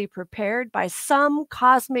psychologically prepared by some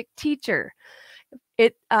cosmic teacher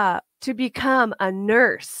to become a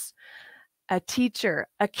nurse, a teacher,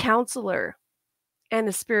 a counselor, and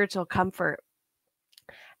a spiritual comfort.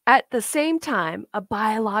 At the same time, a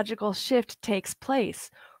biological shift takes place.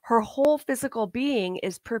 Her whole physical being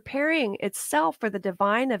is preparing itself for the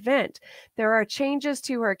divine event. There are changes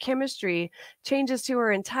to her chemistry, changes to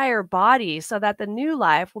her entire body, so that the new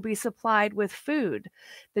life will be supplied with food.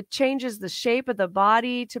 That changes the shape of the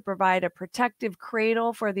body to provide a protective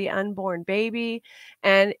cradle for the unborn baby.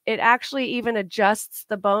 And it actually even adjusts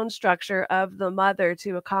the bone structure of the mother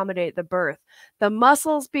to accommodate the birth. The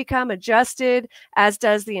muscles become adjusted, as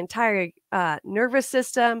does the entire nervous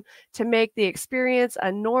system, to make the experience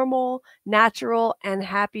a normal, natural, and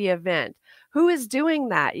happy event. Who is doing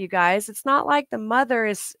that, you guys? It's not like the mother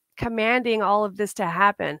is commanding all of this to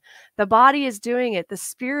happen. The body is doing it. The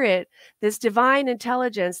spirit, this divine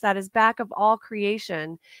intelligence that is back of all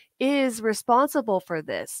creation, is responsible for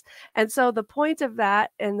this. And so the point of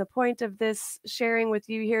that, and the point of this sharing with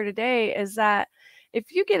you here today, is that if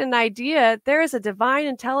you get an idea, there is a divine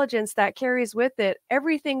intelligence that carries with it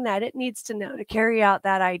everything that it needs to know to carry out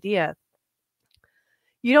that idea.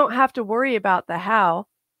 You don't have to worry about the how.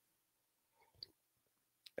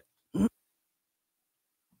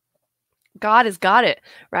 God has got it,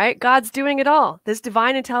 right? God's doing it all. This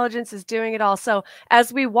divine intelligence is doing it all. So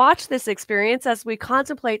as we watch this experience, as we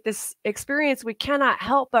contemplate this experience, we cannot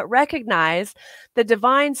help but recognize the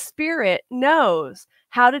divine spirit knows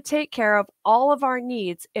how to take care of all of our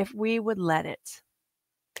needs if we would let it.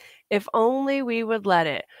 If only we would let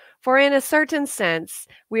it. For in a certain sense,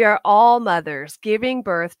 we are all mothers giving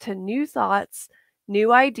birth to new thoughts,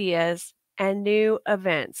 new ideas, and new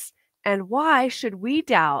events. And why should we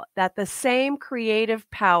doubt that the same creative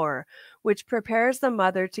power which prepares the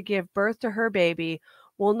mother to give birth to her baby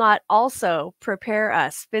will not also prepare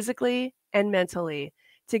us physically and mentally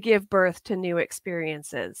to give birth to new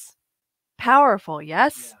experiences? Powerful,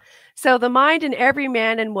 yes? So the mind in every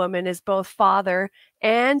man and woman is both father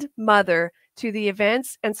and mother to the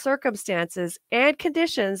events and circumstances and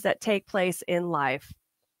conditions that take place in life.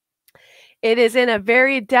 It is in a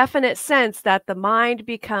very definite sense that the mind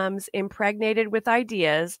becomes impregnated with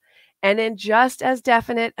ideas, and in just as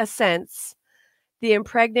definite a sense, the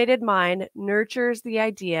impregnated mind nurtures the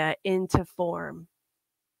idea into form.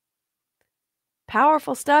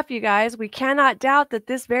 Powerful stuff, you guys. We cannot doubt that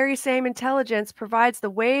this very same intelligence provides the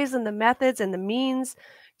ways and the methods and the means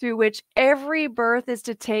through which every birth is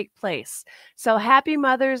to take place. So happy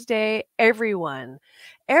Mother's Day, everyone.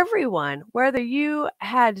 Everyone, whether you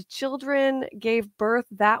had children, gave birth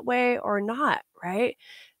that way or not, right?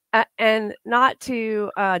 And not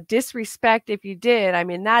to disrespect if you did. I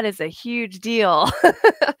mean, that is a huge deal.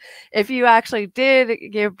 If you actually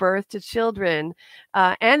did give birth to children,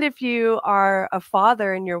 and if you are a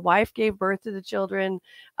father and your wife gave birth to the children,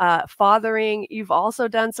 fathering, you've also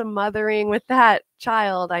done some mothering with that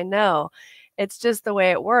child. I know. It's just the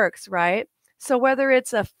way it works, right? So whether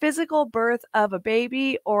it's a physical birth of a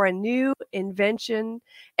baby or a new invention,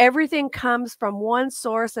 everything comes from one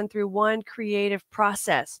source and through one creative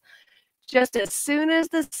process. Just as soon as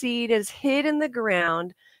the seed is hid in the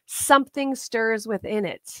ground, something stirs within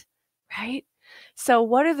it, right? So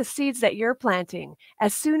what are the seeds that you're planting?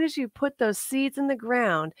 As soon as you put those seeds in the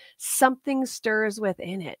ground, something stirs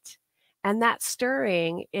within it. And that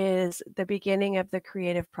stirring is the beginning of the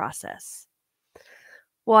creative process.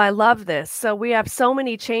 Well, I love this. So we have so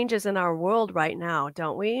many changes in our world right now,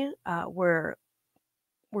 don't we? We're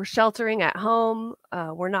sheltering at home.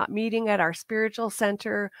 We're not meeting at our spiritual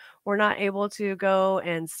center. We're not able to go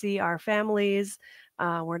and see our families.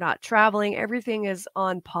 We're not traveling. Everything is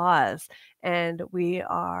on pause, and we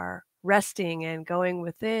are resting and going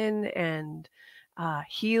within and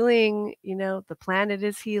healing. You know, the planet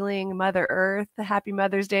is healing. Mother Earth. Happy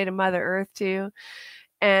Mother's Day to Mother Earth too.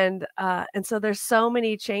 And so there's so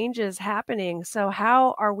many changes happening. So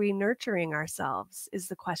how are we nurturing ourselves is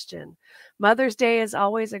the question. Mother's Day is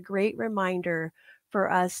always a great reminder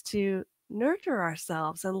for us to nurture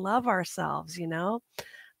ourselves and love ourselves, you know.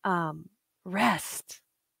 Rest.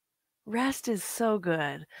 Rest is so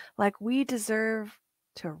good. Like we deserve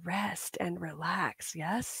to rest and relax,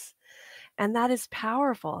 yes? And that is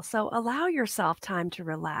powerful. So allow yourself time to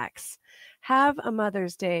relax. Have a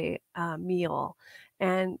Mother's Day meal.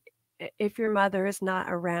 And if your mother is not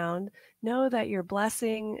around, know that you're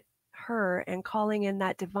blessing her and calling in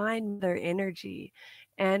that divine mother energy.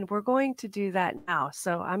 And we're going to do that now.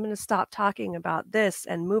 So I'm going to stop talking about this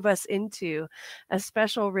and move us into a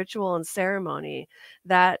special ritual and ceremony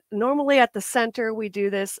that normally at the center we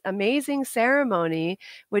do this amazing ceremony,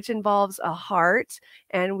 which involves a heart.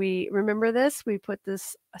 And we remember this, we put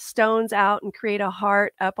this stones out and create a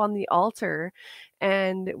heart up on the altar.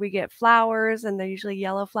 And we get flowers, and they're usually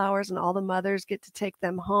yellow flowers, and all the mothers get to take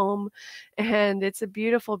them home. And it's a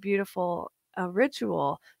beautiful, beautiful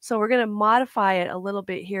ritual. So we're going to modify it a little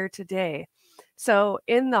bit here today. So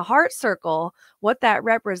in the heart circle, what that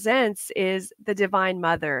represents is the Divine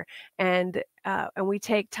Mother. And we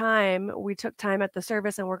took time at the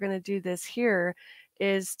service, and we're going to do this here,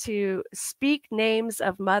 is to speak names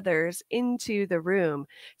of mothers into the room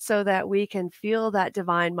so that we can feel that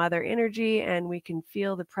divine mother energy, and we can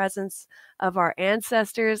feel the presence of our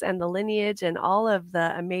ancestors and the lineage and all of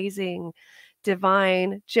the amazing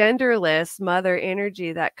divine genderless mother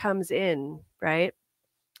energy that comes in, right?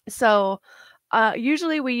 So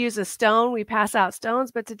usually we use a stone, we pass out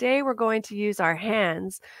stones, but today we're going to use our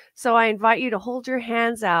hands. So I invite you to hold your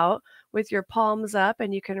hands out with your palms up,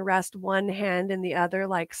 and you can rest one hand in the other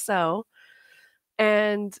like so.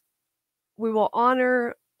 And we will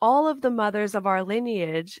honor all of the mothers of our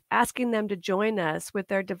lineage, asking them to join us with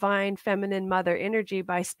their divine feminine mother energy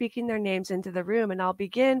by speaking their names into the room. And I'll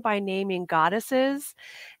begin by naming goddesses,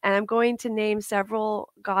 and I'm going to name several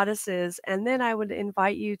goddesses, and then I would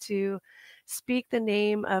invite you to speak the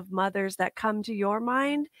name of mothers that come to your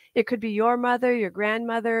mind. It could be your mother, your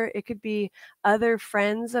grandmother, it could be other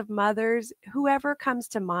friends of mothers, whoever comes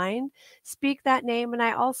to mind. Speak that name, and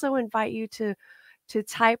I also invite you to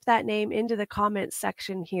type that name into the comments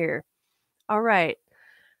section here. All right.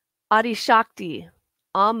 Adi Shakti,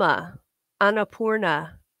 Amma,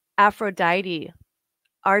 Annapurna, Aphrodite,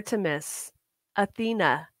 Artemis,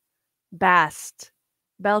 Athena, Bast,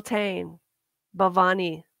 Beltane,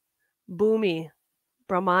 Bhavani, Bhumi,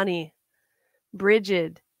 Brahmani,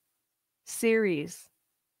 Brigid, Ceres,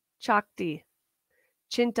 Chakti,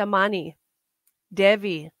 Chintamani,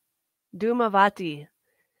 Devi, Dhumavati,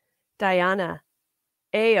 Diana,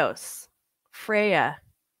 Eos, Freya,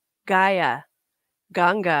 Gaia,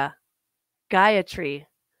 Ganga, Gayatri,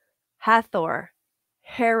 Hathor,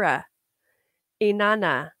 Hera,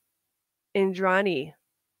 Inanna, Indrani,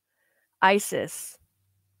 Isis,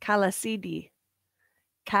 Kalasidi,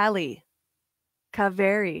 Kali,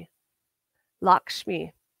 Kaveri,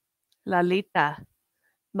 Lakshmi, Lalita,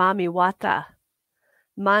 Mamiwata,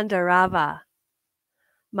 Mandarava,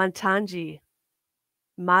 Mantanji,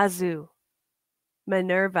 Mazu,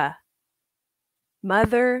 Minerva,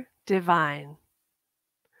 Mother Divine,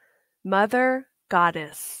 Mother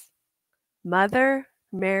Goddess, Mother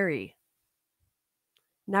Mary,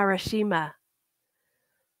 Narashima,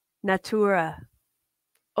 Natura,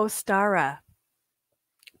 Ostara,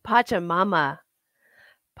 Pachamama,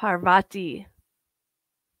 Parvati,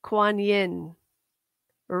 Kuan Yin,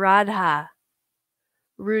 Radha,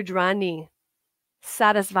 Rudrani,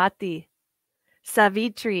 Sarasvati,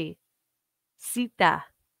 Savitri, Sita,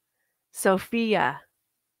 Sophia,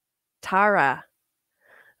 Tara,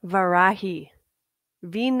 Varahi,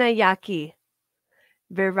 Vinayaki,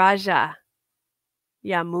 Viraja,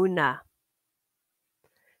 Yamuna.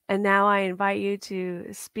 And now I invite you to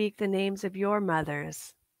speak the names of your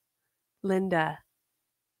mothers. Linda,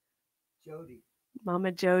 Jody,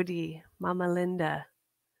 Jody, Mama Linda,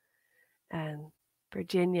 and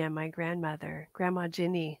Virginia, my grandmother, Grandma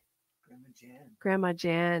Ginny, Grandma Jan, Grandma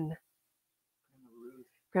Jan, Grandma Ruth,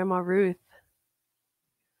 Grandma Ruth,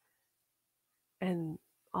 and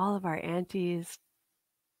all of our aunties,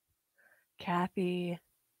 Kathy,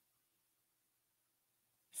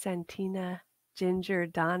 Santina, Ginger,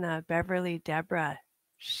 Donna, Beverly, Deborah,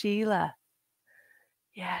 Sheila,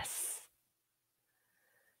 yes,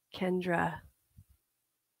 Kendra,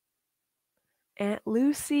 Aunt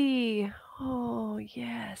Lucy, oh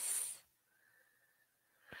yes.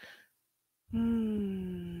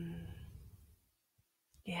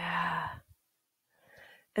 Yeah.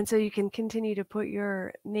 And so you can continue to put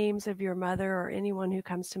your names of your mother or anyone who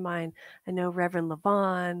comes to mind. I know Reverend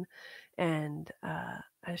Levon and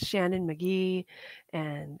Shannon McGee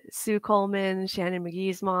and Sue Coleman, Shannon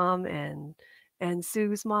McGee's mom, and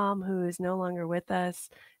Sue's mom, who is no longer with us.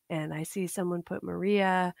 And I see someone put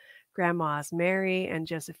Maria, Grandma's Mary and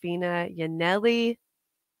Josephina, Yanelli.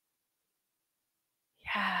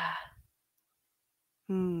 Yeah.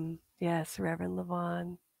 Yes, Reverend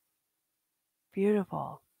Levon.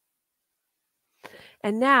 Beautiful.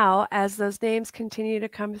 And now, as those names continue to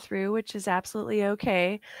come through, which is absolutely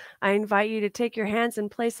okay, I invite you to take your hands and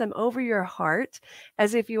place them over your heart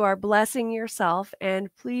as if you are blessing yourself. And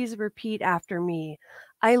please repeat after me.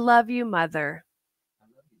 I love you, Mother.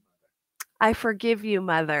 I forgive you,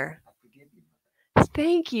 Mother.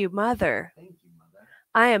 Thank you, Mother.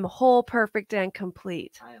 I am whole, perfect, and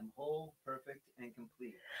complete.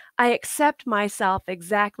 I accept myself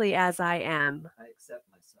exactly as I am.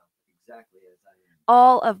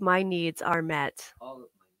 All of my needs are met.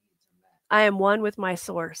 I am one with my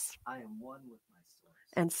source.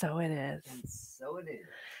 And so it is.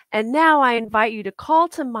 And now I invite you to call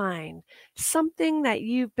to mind something that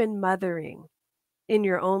you've been mothering in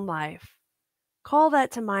your own life. Call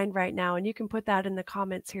that to mind right now, and you can put that in the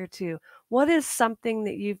comments here too. What is something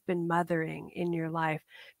that you've been mothering in your life?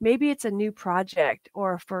 Maybe it's a new project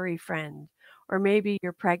or a furry friend, or maybe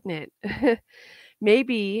you're pregnant.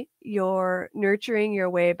 Maybe you're nurturing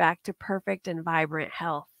your way back to perfect and vibrant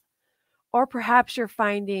health. Or perhaps you're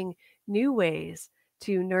finding new ways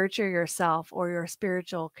to nurture yourself or your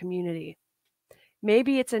spiritual community.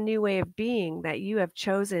 Maybe it's a new way of being that you have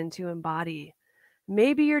chosen to embody.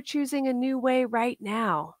 Maybe you're choosing a new way right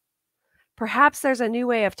now. Perhaps there's a new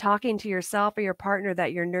way of talking to yourself or your partner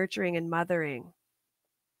that you're nurturing and mothering.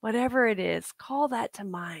 Whatever it is, call that to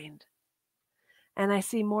mind. And I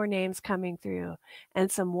see more names coming through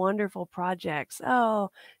and some wonderful projects.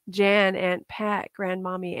 Oh, Jan, Aunt Pat,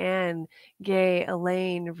 Grandmommy Ann, Gay,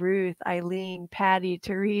 Elaine, Ruth, Eileen, Patty,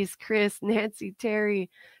 Therese, Chris, Nancy, Terry,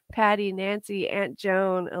 Patty, Nancy, Aunt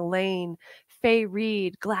Joan, Elaine, Faye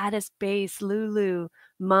Reed, Gladys Bass, Lulu,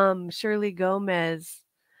 Mum, Shirley Gomez.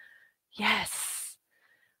 Yes.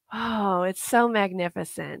 Oh, it's so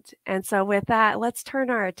magnificent. And so with that, let's turn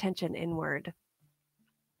our attention inward.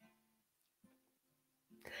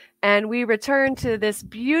 And we return to this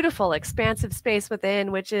beautiful, expansive space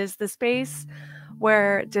within, which is the space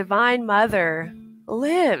where Divine Mother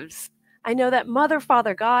lives. I know that Mother,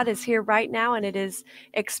 Father, God is here right now, and it is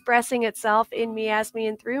expressing itself in me, as me,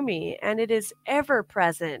 and through me. And it is ever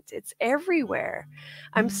present. It's everywhere.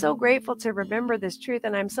 I'm so grateful to remember this truth,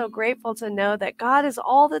 and I'm so grateful to know that God is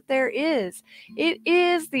all that there is. It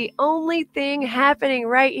is the only thing happening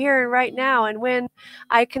right here and right now. And when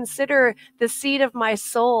I consider the seat of my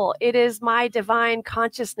soul, it is my divine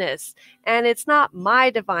consciousness. And it's not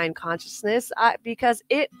my divine consciousness because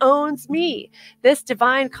it owns me. This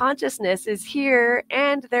divine consciousness is here,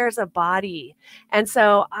 and there's a body. And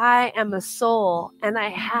so I am a soul, and I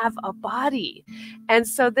have a body. And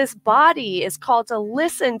so this body is called to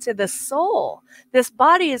listen to the soul. This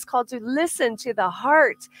body is called to listen to the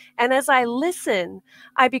heart. And as I listen,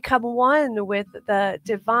 I become one with the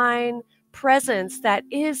divine presence that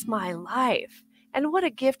is my life. And what a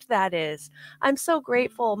gift that is. I'm so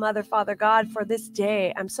grateful, Mother, Father, God, for this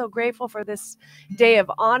day. I'm so grateful for this day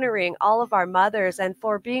of honoring all of our mothers and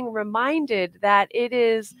for being reminded that it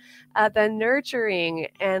is the nurturing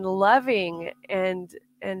and loving and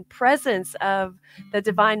presence of the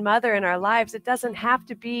Divine Mother in our lives. It doesn't have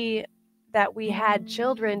to be that we had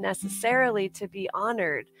children necessarily to be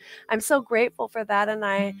honored. I'm so grateful for that. And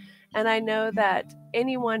I know that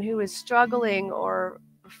anyone who is struggling or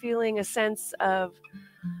feeling a sense of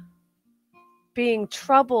being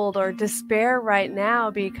troubled or despair right now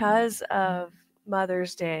because of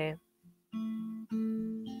Mother's Day,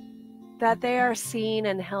 that they are seen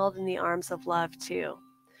and held in the arms of love too.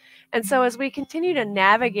 And so as we continue to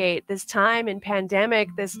navigate this time in pandemic,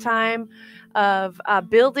 this time of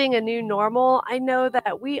building a new normal, I know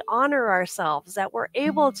that we honor ourselves, that we're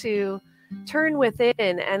able to turn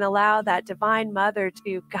within and allow that Divine Mother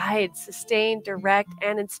to guide, sustain, direct,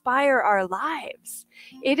 and inspire our lives.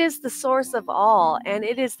 It is the source of all, and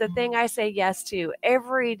it is the thing I say yes to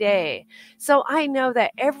every day. So I know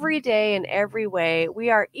that every day in every way, we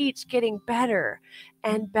are each getting better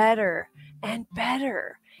and better and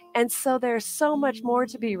better. And so there's so much more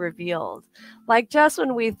to be revealed. Like just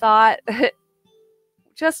when we thought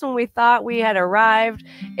we had arrived,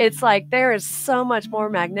 it's like there is so much more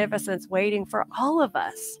magnificence waiting for all of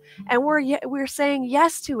us. And we're saying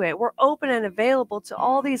yes to it. We're open and available to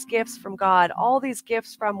all these gifts from God, all these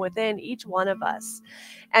gifts from within each one of us.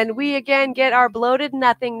 And we again get our bloated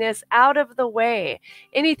nothingness out of the way.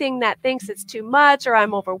 Anything that thinks it's too much, or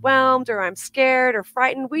I'm overwhelmed, or I'm scared or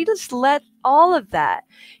frightened, we just let all of that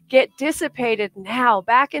get dissipated now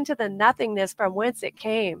back into the nothingness from whence it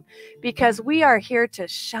came, because we are here to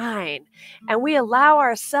shine, and we allow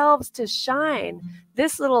ourselves to shine.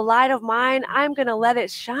 This little light of mine, I'm going to let it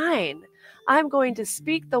shine. I'm going to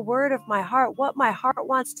speak the word of my heart. What my heart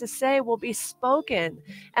wants to say will be spoken,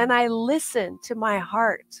 and I listen to my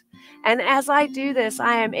heart. And as I do this,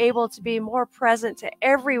 I am able to be more present to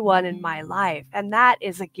everyone in my life, and that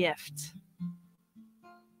is a gift.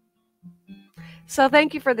 So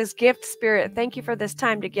thank you for this gift, Spirit. Thank you for this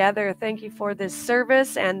time together. Thank you for this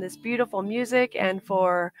service and this beautiful music, and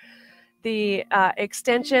for the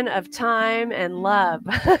extension of time and love.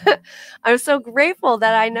 I'm so grateful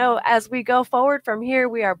that I know as we go forward from here,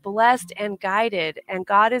 we are blessed and guided, and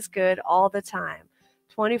God is good all the time,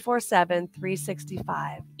 24/7,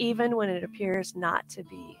 365, even when it appears not to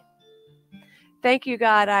be. Thank you,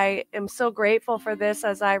 God. I am so grateful for this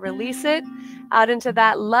as I release it out into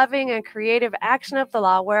that loving and creative action of the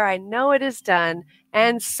law, where I know it is done,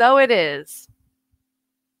 and so it is.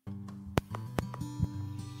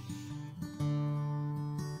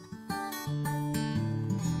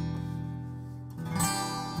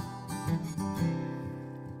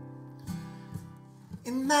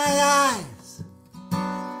 In my eyes,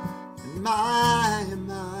 in my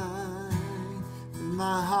mind, in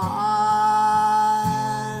my heart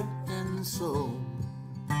and soul,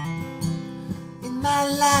 in my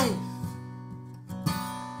life,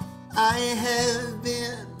 I have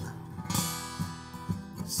been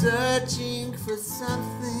searching for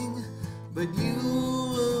something, but you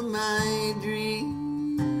were my dream.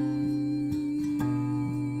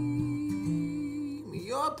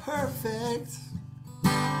 You're perfect.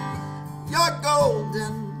 You're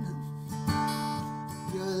golden,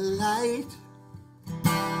 you're light,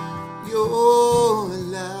 your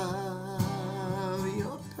love,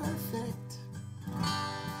 you're perfect,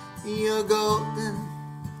 you're golden,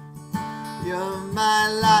 you're my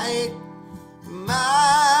light,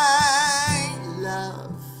 my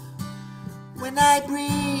love. When I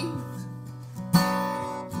breathe,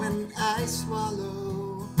 when I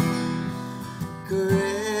swallow,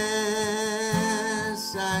 caress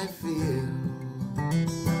I feel.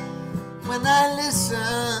 When I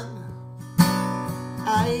listen,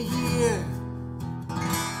 I hear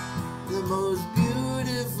the most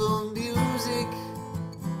beautiful music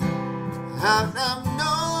out of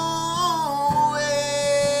nowhere.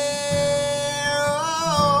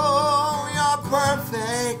 Oh, you're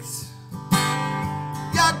perfect,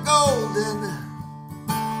 you're golden,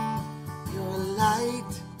 you're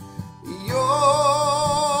light,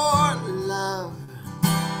 your love,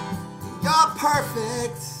 you're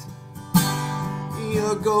perfect,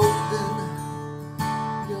 you're golden,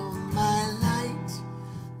 you're my light,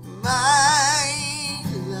 my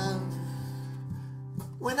love.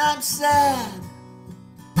 When I'm sad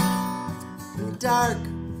and dark,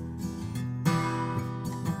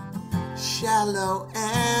 shallow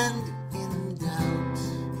and in doubt,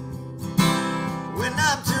 when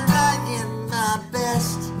I'm trying my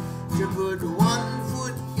best to put one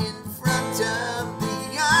foot in front of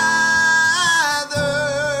the other,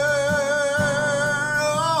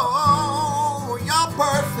 oh, you're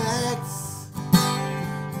perfect,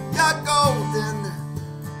 you're golden,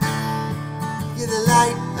 you're the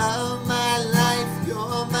light of my life,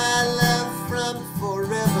 you're my love from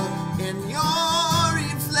forever, in your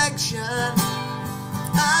reflection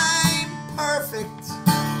I'm perfect,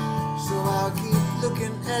 so I'll keep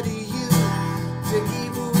looking at you to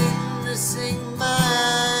keep witnessing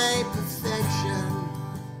my perfection,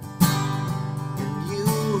 and you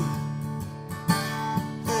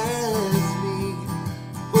as me.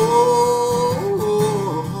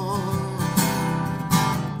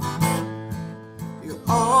 You're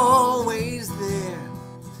always there,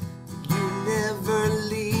 you never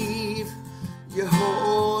leave, you're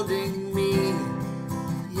holding me,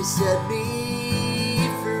 you set me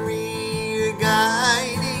free, you're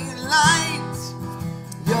guiding light,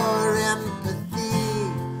 your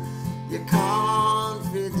empathy, your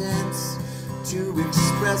confidence to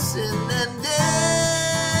express it and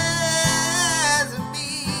as me.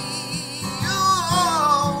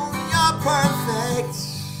 Oh, you're perfect,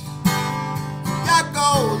 you're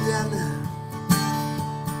golden,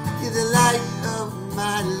 you're the light of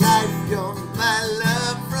my life, you're my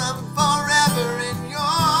love from forever, in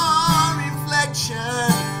your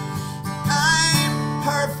reflection I'm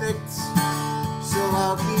perfect, so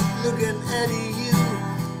I'll keep looking at you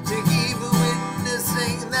to keep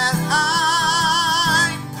witnessing that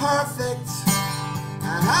I'm perfect,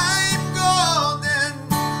 I'm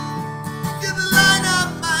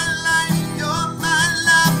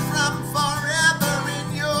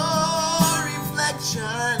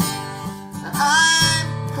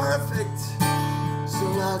I'm perfect, so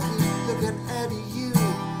I'll keep looking at you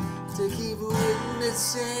to keep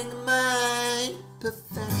witnessing my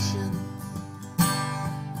perfection.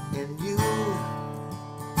 And you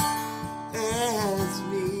as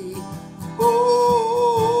me.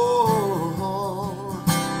 Oh,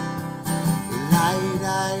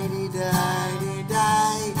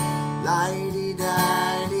 lie-di-di-di-di,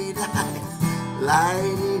 lie-di-di-di-di,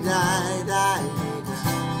 lie-di-di-di-di.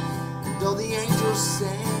 And though the angels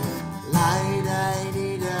sing,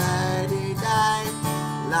 lie-di-di-di-di,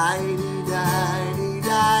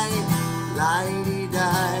 lie-di-di-di-di,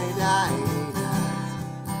 lie-di-di-di-di.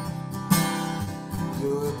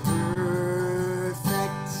 You're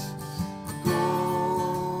perfect,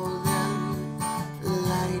 golden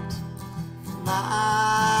light,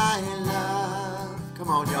 my love. Come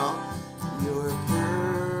on, y'all. You're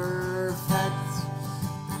perfect,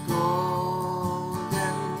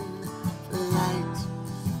 golden light,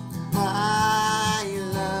 my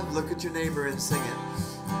love. Look at your neighbor and sing it.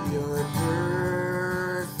 You're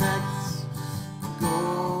perfect,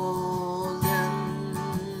 golden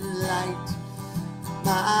light,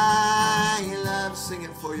 my love. Sing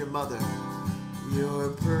it for your mother. You're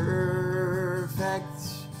perfect,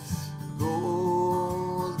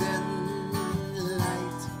 golden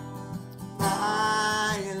light,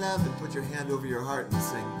 my love. And put your hand over your heart and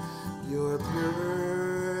sing. You're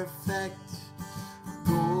perfect,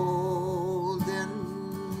 golden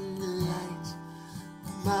light,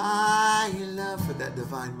 my love. For that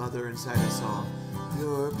divine mother inside us all.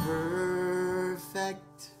 You're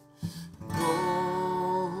perfect,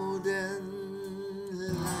 golden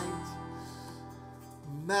light,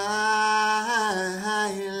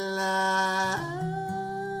 my love.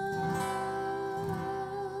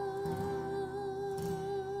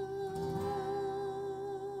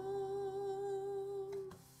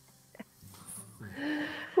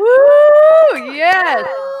 Woo! Yes.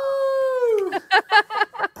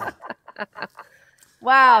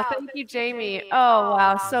 Wow. Thank you, Jami. Oh,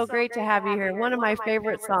 wow. So great to have you here. One of my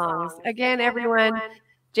favorite songs. Again, everyone,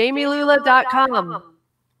 JamiLula.com.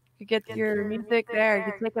 You get your music there.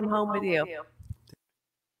 You take them home with you.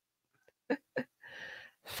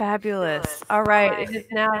 Fabulous. All right. It is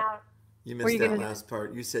now. You missed that last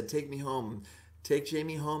part. You said, take me home. Take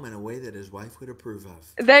Jami home in a way that his wife would approve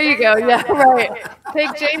of. There you go. Yeah, right.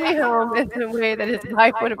 Take Jami home in a way that his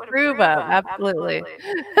wife would approve of. Absolutely.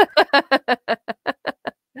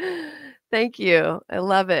 Thank you. I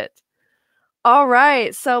love it. All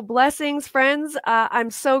right. So blessings, friends. I'm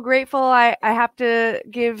so grateful. I have to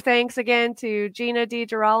give thanks again to Gina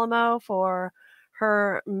DiGirolamo for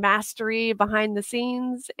her mastery behind the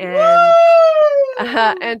scenes, and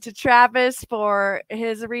to Travis for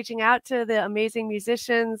his reaching out to the amazing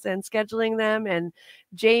musicians and scheduling them, and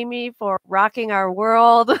Jami for rocking our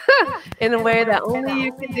world in a way that only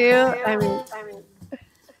you can do. I mean,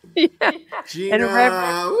 yeah. Gina,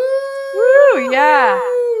 and woo, yeah.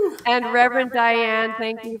 And Reverend Diane,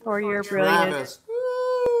 thank you for your brilliance.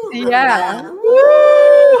 Yeah.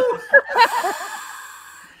 Woo!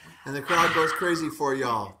 And the crowd goes crazy for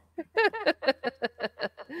y'all.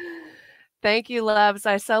 Thank you, loves.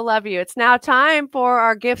 I so love you. It's now time for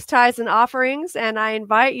our gifts, tithes, and offerings, and I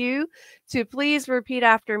invite you to please repeat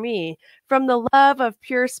after me. From the love of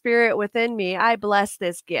pure spirit within me, I bless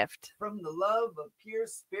this gift. From the love of pure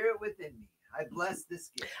spirit within me, I bless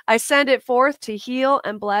this gift. I send it forth to heal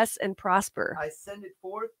and bless and prosper. I send it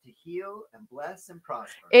forth to heal and bless and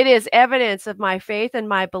prosper. It is evidence of my faith and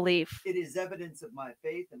my belief. It is evidence of my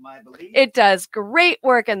faith and my belief. It does great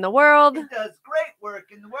work in the world. It does great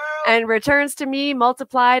work in the world. And returns to me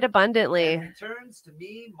multiplied abundantly. And returns to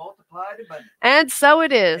me multiplied abundantly. And so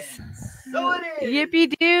it is. And so it is.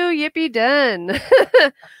 Yippee do, yippee done.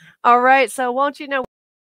 All right. So won't you know,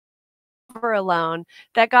 alone,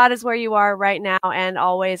 that God is where you are right now and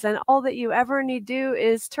always, and all that you ever need to do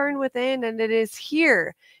is turn within, and it is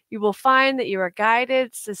here you will find that you are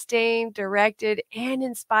guided, sustained, directed, and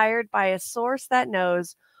inspired by a source that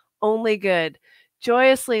knows only good.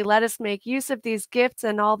 Joyously let us make use of these gifts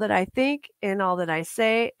in all that I think, in all that I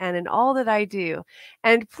say, and in all that I do.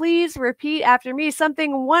 And please repeat after me.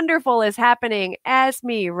 Something wonderful is happening as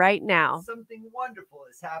me right now. Something wonderful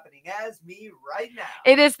is happening as me right now.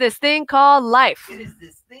 It is this thing called life. It is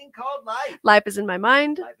this thing called life. Life is in my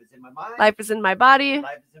mind. Life is in my mind. Life is in my body.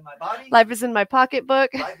 Life is in my body. Life is in my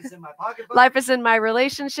pocketbook. Life is in my pocketbook. Life is in my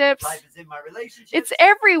relationships. Life is in my relationships. It's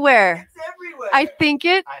everywhere. It's everywhere. I think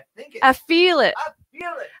it. I think it. I feel it. I feel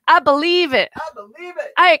feel it. I believe it. I believe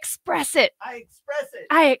it. I express it. I express it.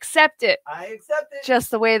 I accept it. I accept it.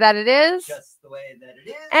 Just the way that it is. Just the way that it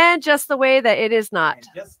is. And just the way that it is not. And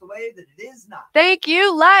just the way that it is not. Thank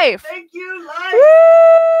you, life. Thank you, life.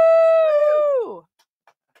 Woo!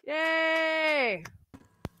 Yay.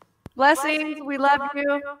 Blessings. We love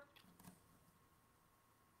you.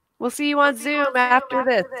 We'll see you on Zoom after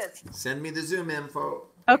this. Send me the Zoom info.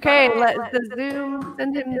 Okay, let the Zoom,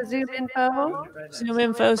 send him the Zoom info. Zoom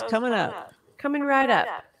info's coming up. Coming right up.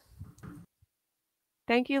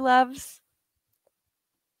 Thank you, loves.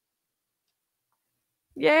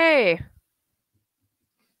 Yay.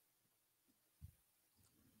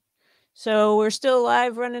 So we're still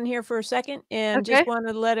live running here for a second, and Okay. just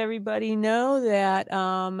wanted to let everybody know that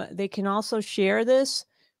they can also share this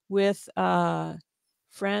with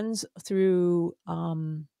friends through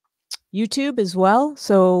YouTube as well.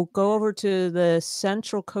 So go over to the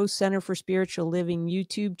Central Coast Center for Spiritual Living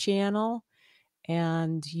YouTube channel,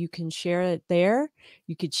 and you can share it there.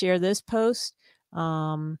 You could share this post,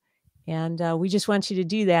 and we just want you to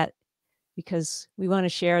do that, because we want to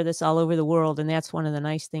share this all over the world. And that's one of the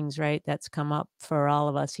nice things, right, that's come up for all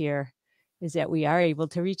of us here, is that we are able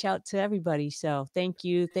to reach out to everybody. So thank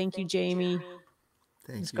you, Jami.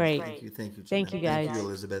 Thank you. Great. Thank you. Thank you. Thank you, Gina. guys. Thank you,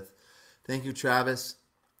 Elizabeth. Thank you, Travis.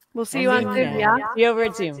 We'll see you on Zoom, yeah? See you over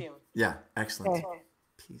at Zoom. Yeah, excellent. Okay.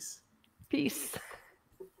 Peace. Peace.